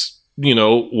he's,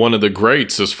 one of the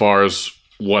greats as far as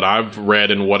what I've read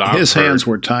and what I've heard. His hands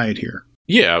were tied here.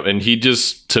 Yeah, and he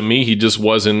just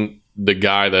wasn't the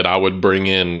guy that I would bring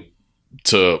in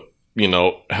to,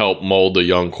 help mold a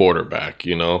young quarterback,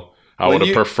 I would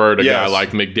have preferred a guy like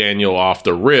McDaniel off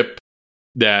the rip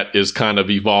that is kind of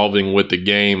evolving with the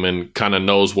game and kind of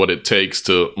knows what it takes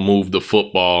to move the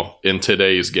football in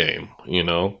today's game,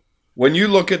 When you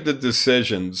look at the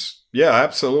decisions, yeah,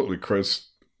 absolutely, Chris.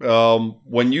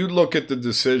 When you look at the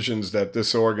decisions that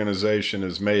this organization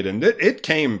has made, and it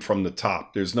came from the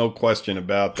top, there's no question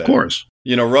about that. Of course.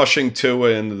 rushing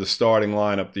Tua into the starting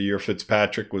lineup the year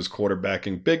Fitzpatrick was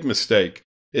quarterbacking, big mistake.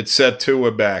 It set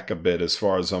Tua back a bit as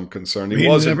far as I'm concerned. He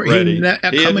wasn't ready.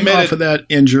 Coming off of that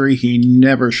injury, he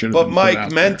never should have been put out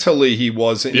Mike, mentally, he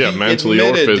wasn't. Yeah, he mentally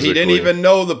or physically. He didn't even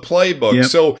know the playbook. Yep.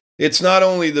 So it's not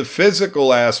only the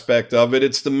physical aspect of it,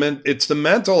 it's the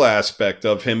mental aspect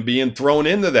of him being thrown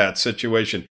into that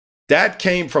situation. That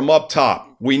came from up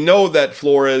top. We know that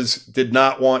Flores did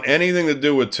not want anything to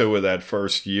do with Tua that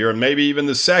first year and maybe even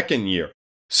the second year.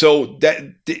 So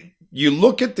that you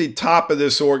look at the top of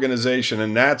this organization,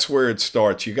 and that's where it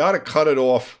starts. You got to cut it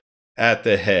off at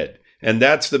the head, and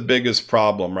that's the biggest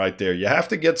problem right there. You have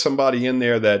to get somebody in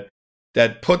there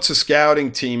that puts a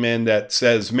scouting team in that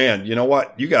says, man, you know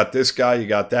what? You got this guy, you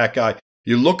got that guy.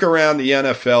 You look around the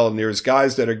NFL, and there's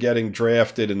guys that are getting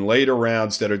drafted in later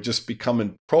rounds that are just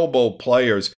becoming Pro Bowl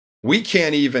players. We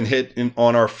can't even hit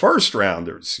on our first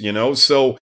rounders,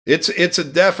 So it's a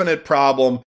definite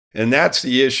problem. And that's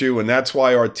the issue, and that's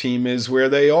why our team is where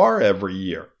they are every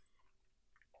year.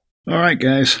 All right,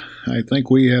 guys. I think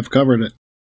we have covered it.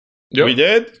 Yep. We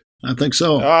did? I think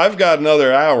so. I've got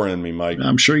another hour in me, Mike.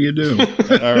 I'm sure you do. All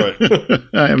right.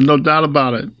 I have no doubt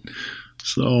about it.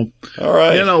 So, all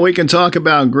right. We can talk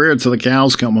about Grier till the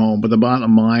cows come home, but the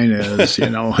bottom line is,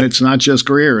 it's not just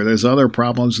Grier. There's other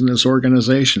problems in this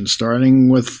organization, starting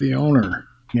with the owner,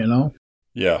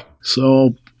 Yeah.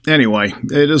 So, anyway,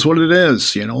 it is what it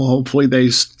is. Hopefully they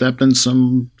step in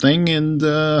something and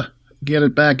get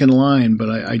it back in line. But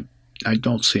I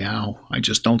don't see how. I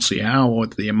just don't see how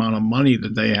with the amount of money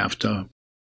that they have to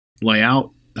lay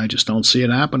out. I just don't see it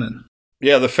happening.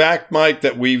 Yeah, the fact, Mike,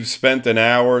 that we've spent an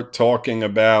hour talking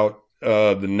about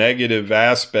the negative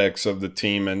aspects of the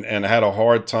team and had a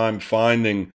hard time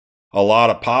finding a lot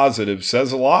of positives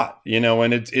says a lot,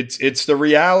 and it's the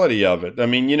reality of it. I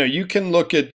mean, you can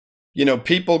look at,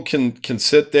 people can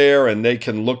sit there and they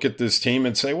can look at this team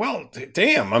and say, well,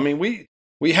 damn, I mean,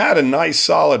 we had a nice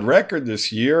solid record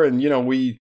this year, and,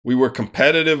 we were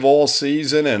competitive all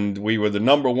season, and we were the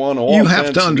number one offense. You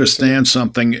have to understand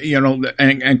something,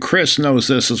 and Chris knows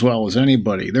this as well as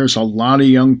anybody. There's a lot of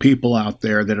young people out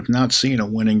there that have not seen a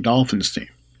winning Dolphins team.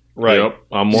 Right. Yep,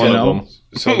 I'm one of them.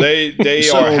 So they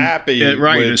are happy.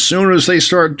 Right. As soon as they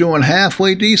start doing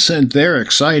halfway decent, they're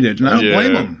excited. And I don't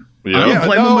blame them. Yeah. I don't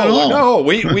blame them at all. No,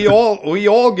 we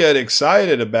all get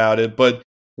excited about it, but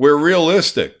we're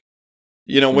realistic.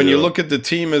 When you look at the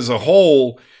team as a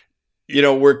whole,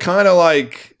 we're kind of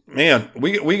like, man,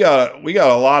 we got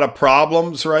a lot of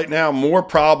problems right now, more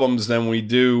problems than we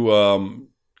do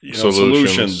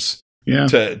solutions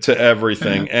to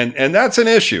everything. Yeah. And that's an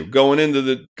issue going into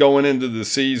the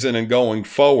season and going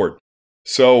forward.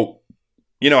 So,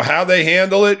 how they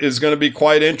handle it is going to be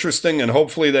quite interesting, and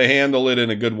hopefully they handle it in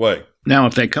a good way. Now,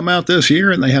 if they come out this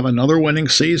year and they have another winning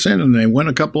season and they win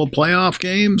a couple of playoff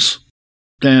games,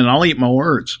 then I'll eat my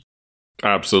words.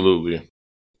 Absolutely.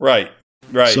 Right.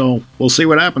 So we'll see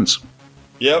what happens.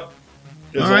 Yep.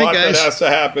 There's a lot that has to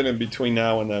happen in between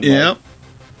now and then. Yep.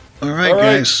 All right,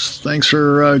 guys. Thanks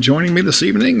for joining me this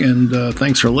evening, and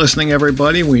thanks for listening,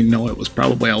 everybody. We know it was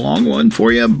probably a long one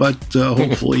for you, but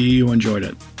hopefully you enjoyed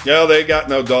it. Yeah, they got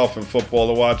no Dolphin football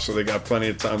to watch, so they got plenty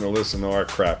of time to listen to our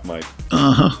crap, Mike.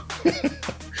 Uh-huh.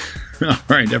 All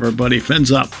right, everybody.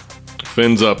 Fins up.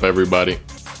 Fins up, everybody.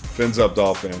 Fins up,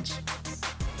 Dolphins.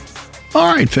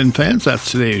 All right, Fin fans,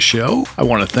 that's today's show. I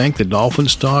want to thank the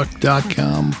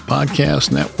DolphinsTalk.com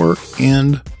podcast network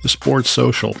and the Sports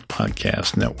Social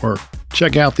podcast network.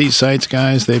 Check out these sites,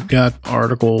 guys. They've got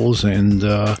articles and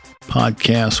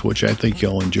podcasts, which I think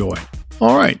you'll enjoy.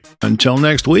 All right, until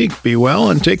next week, be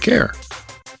well and take care.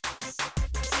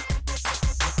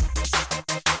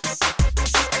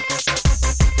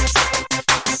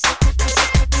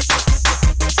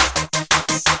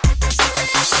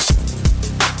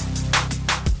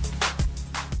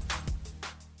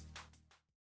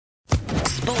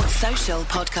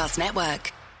 Podcast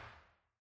Network.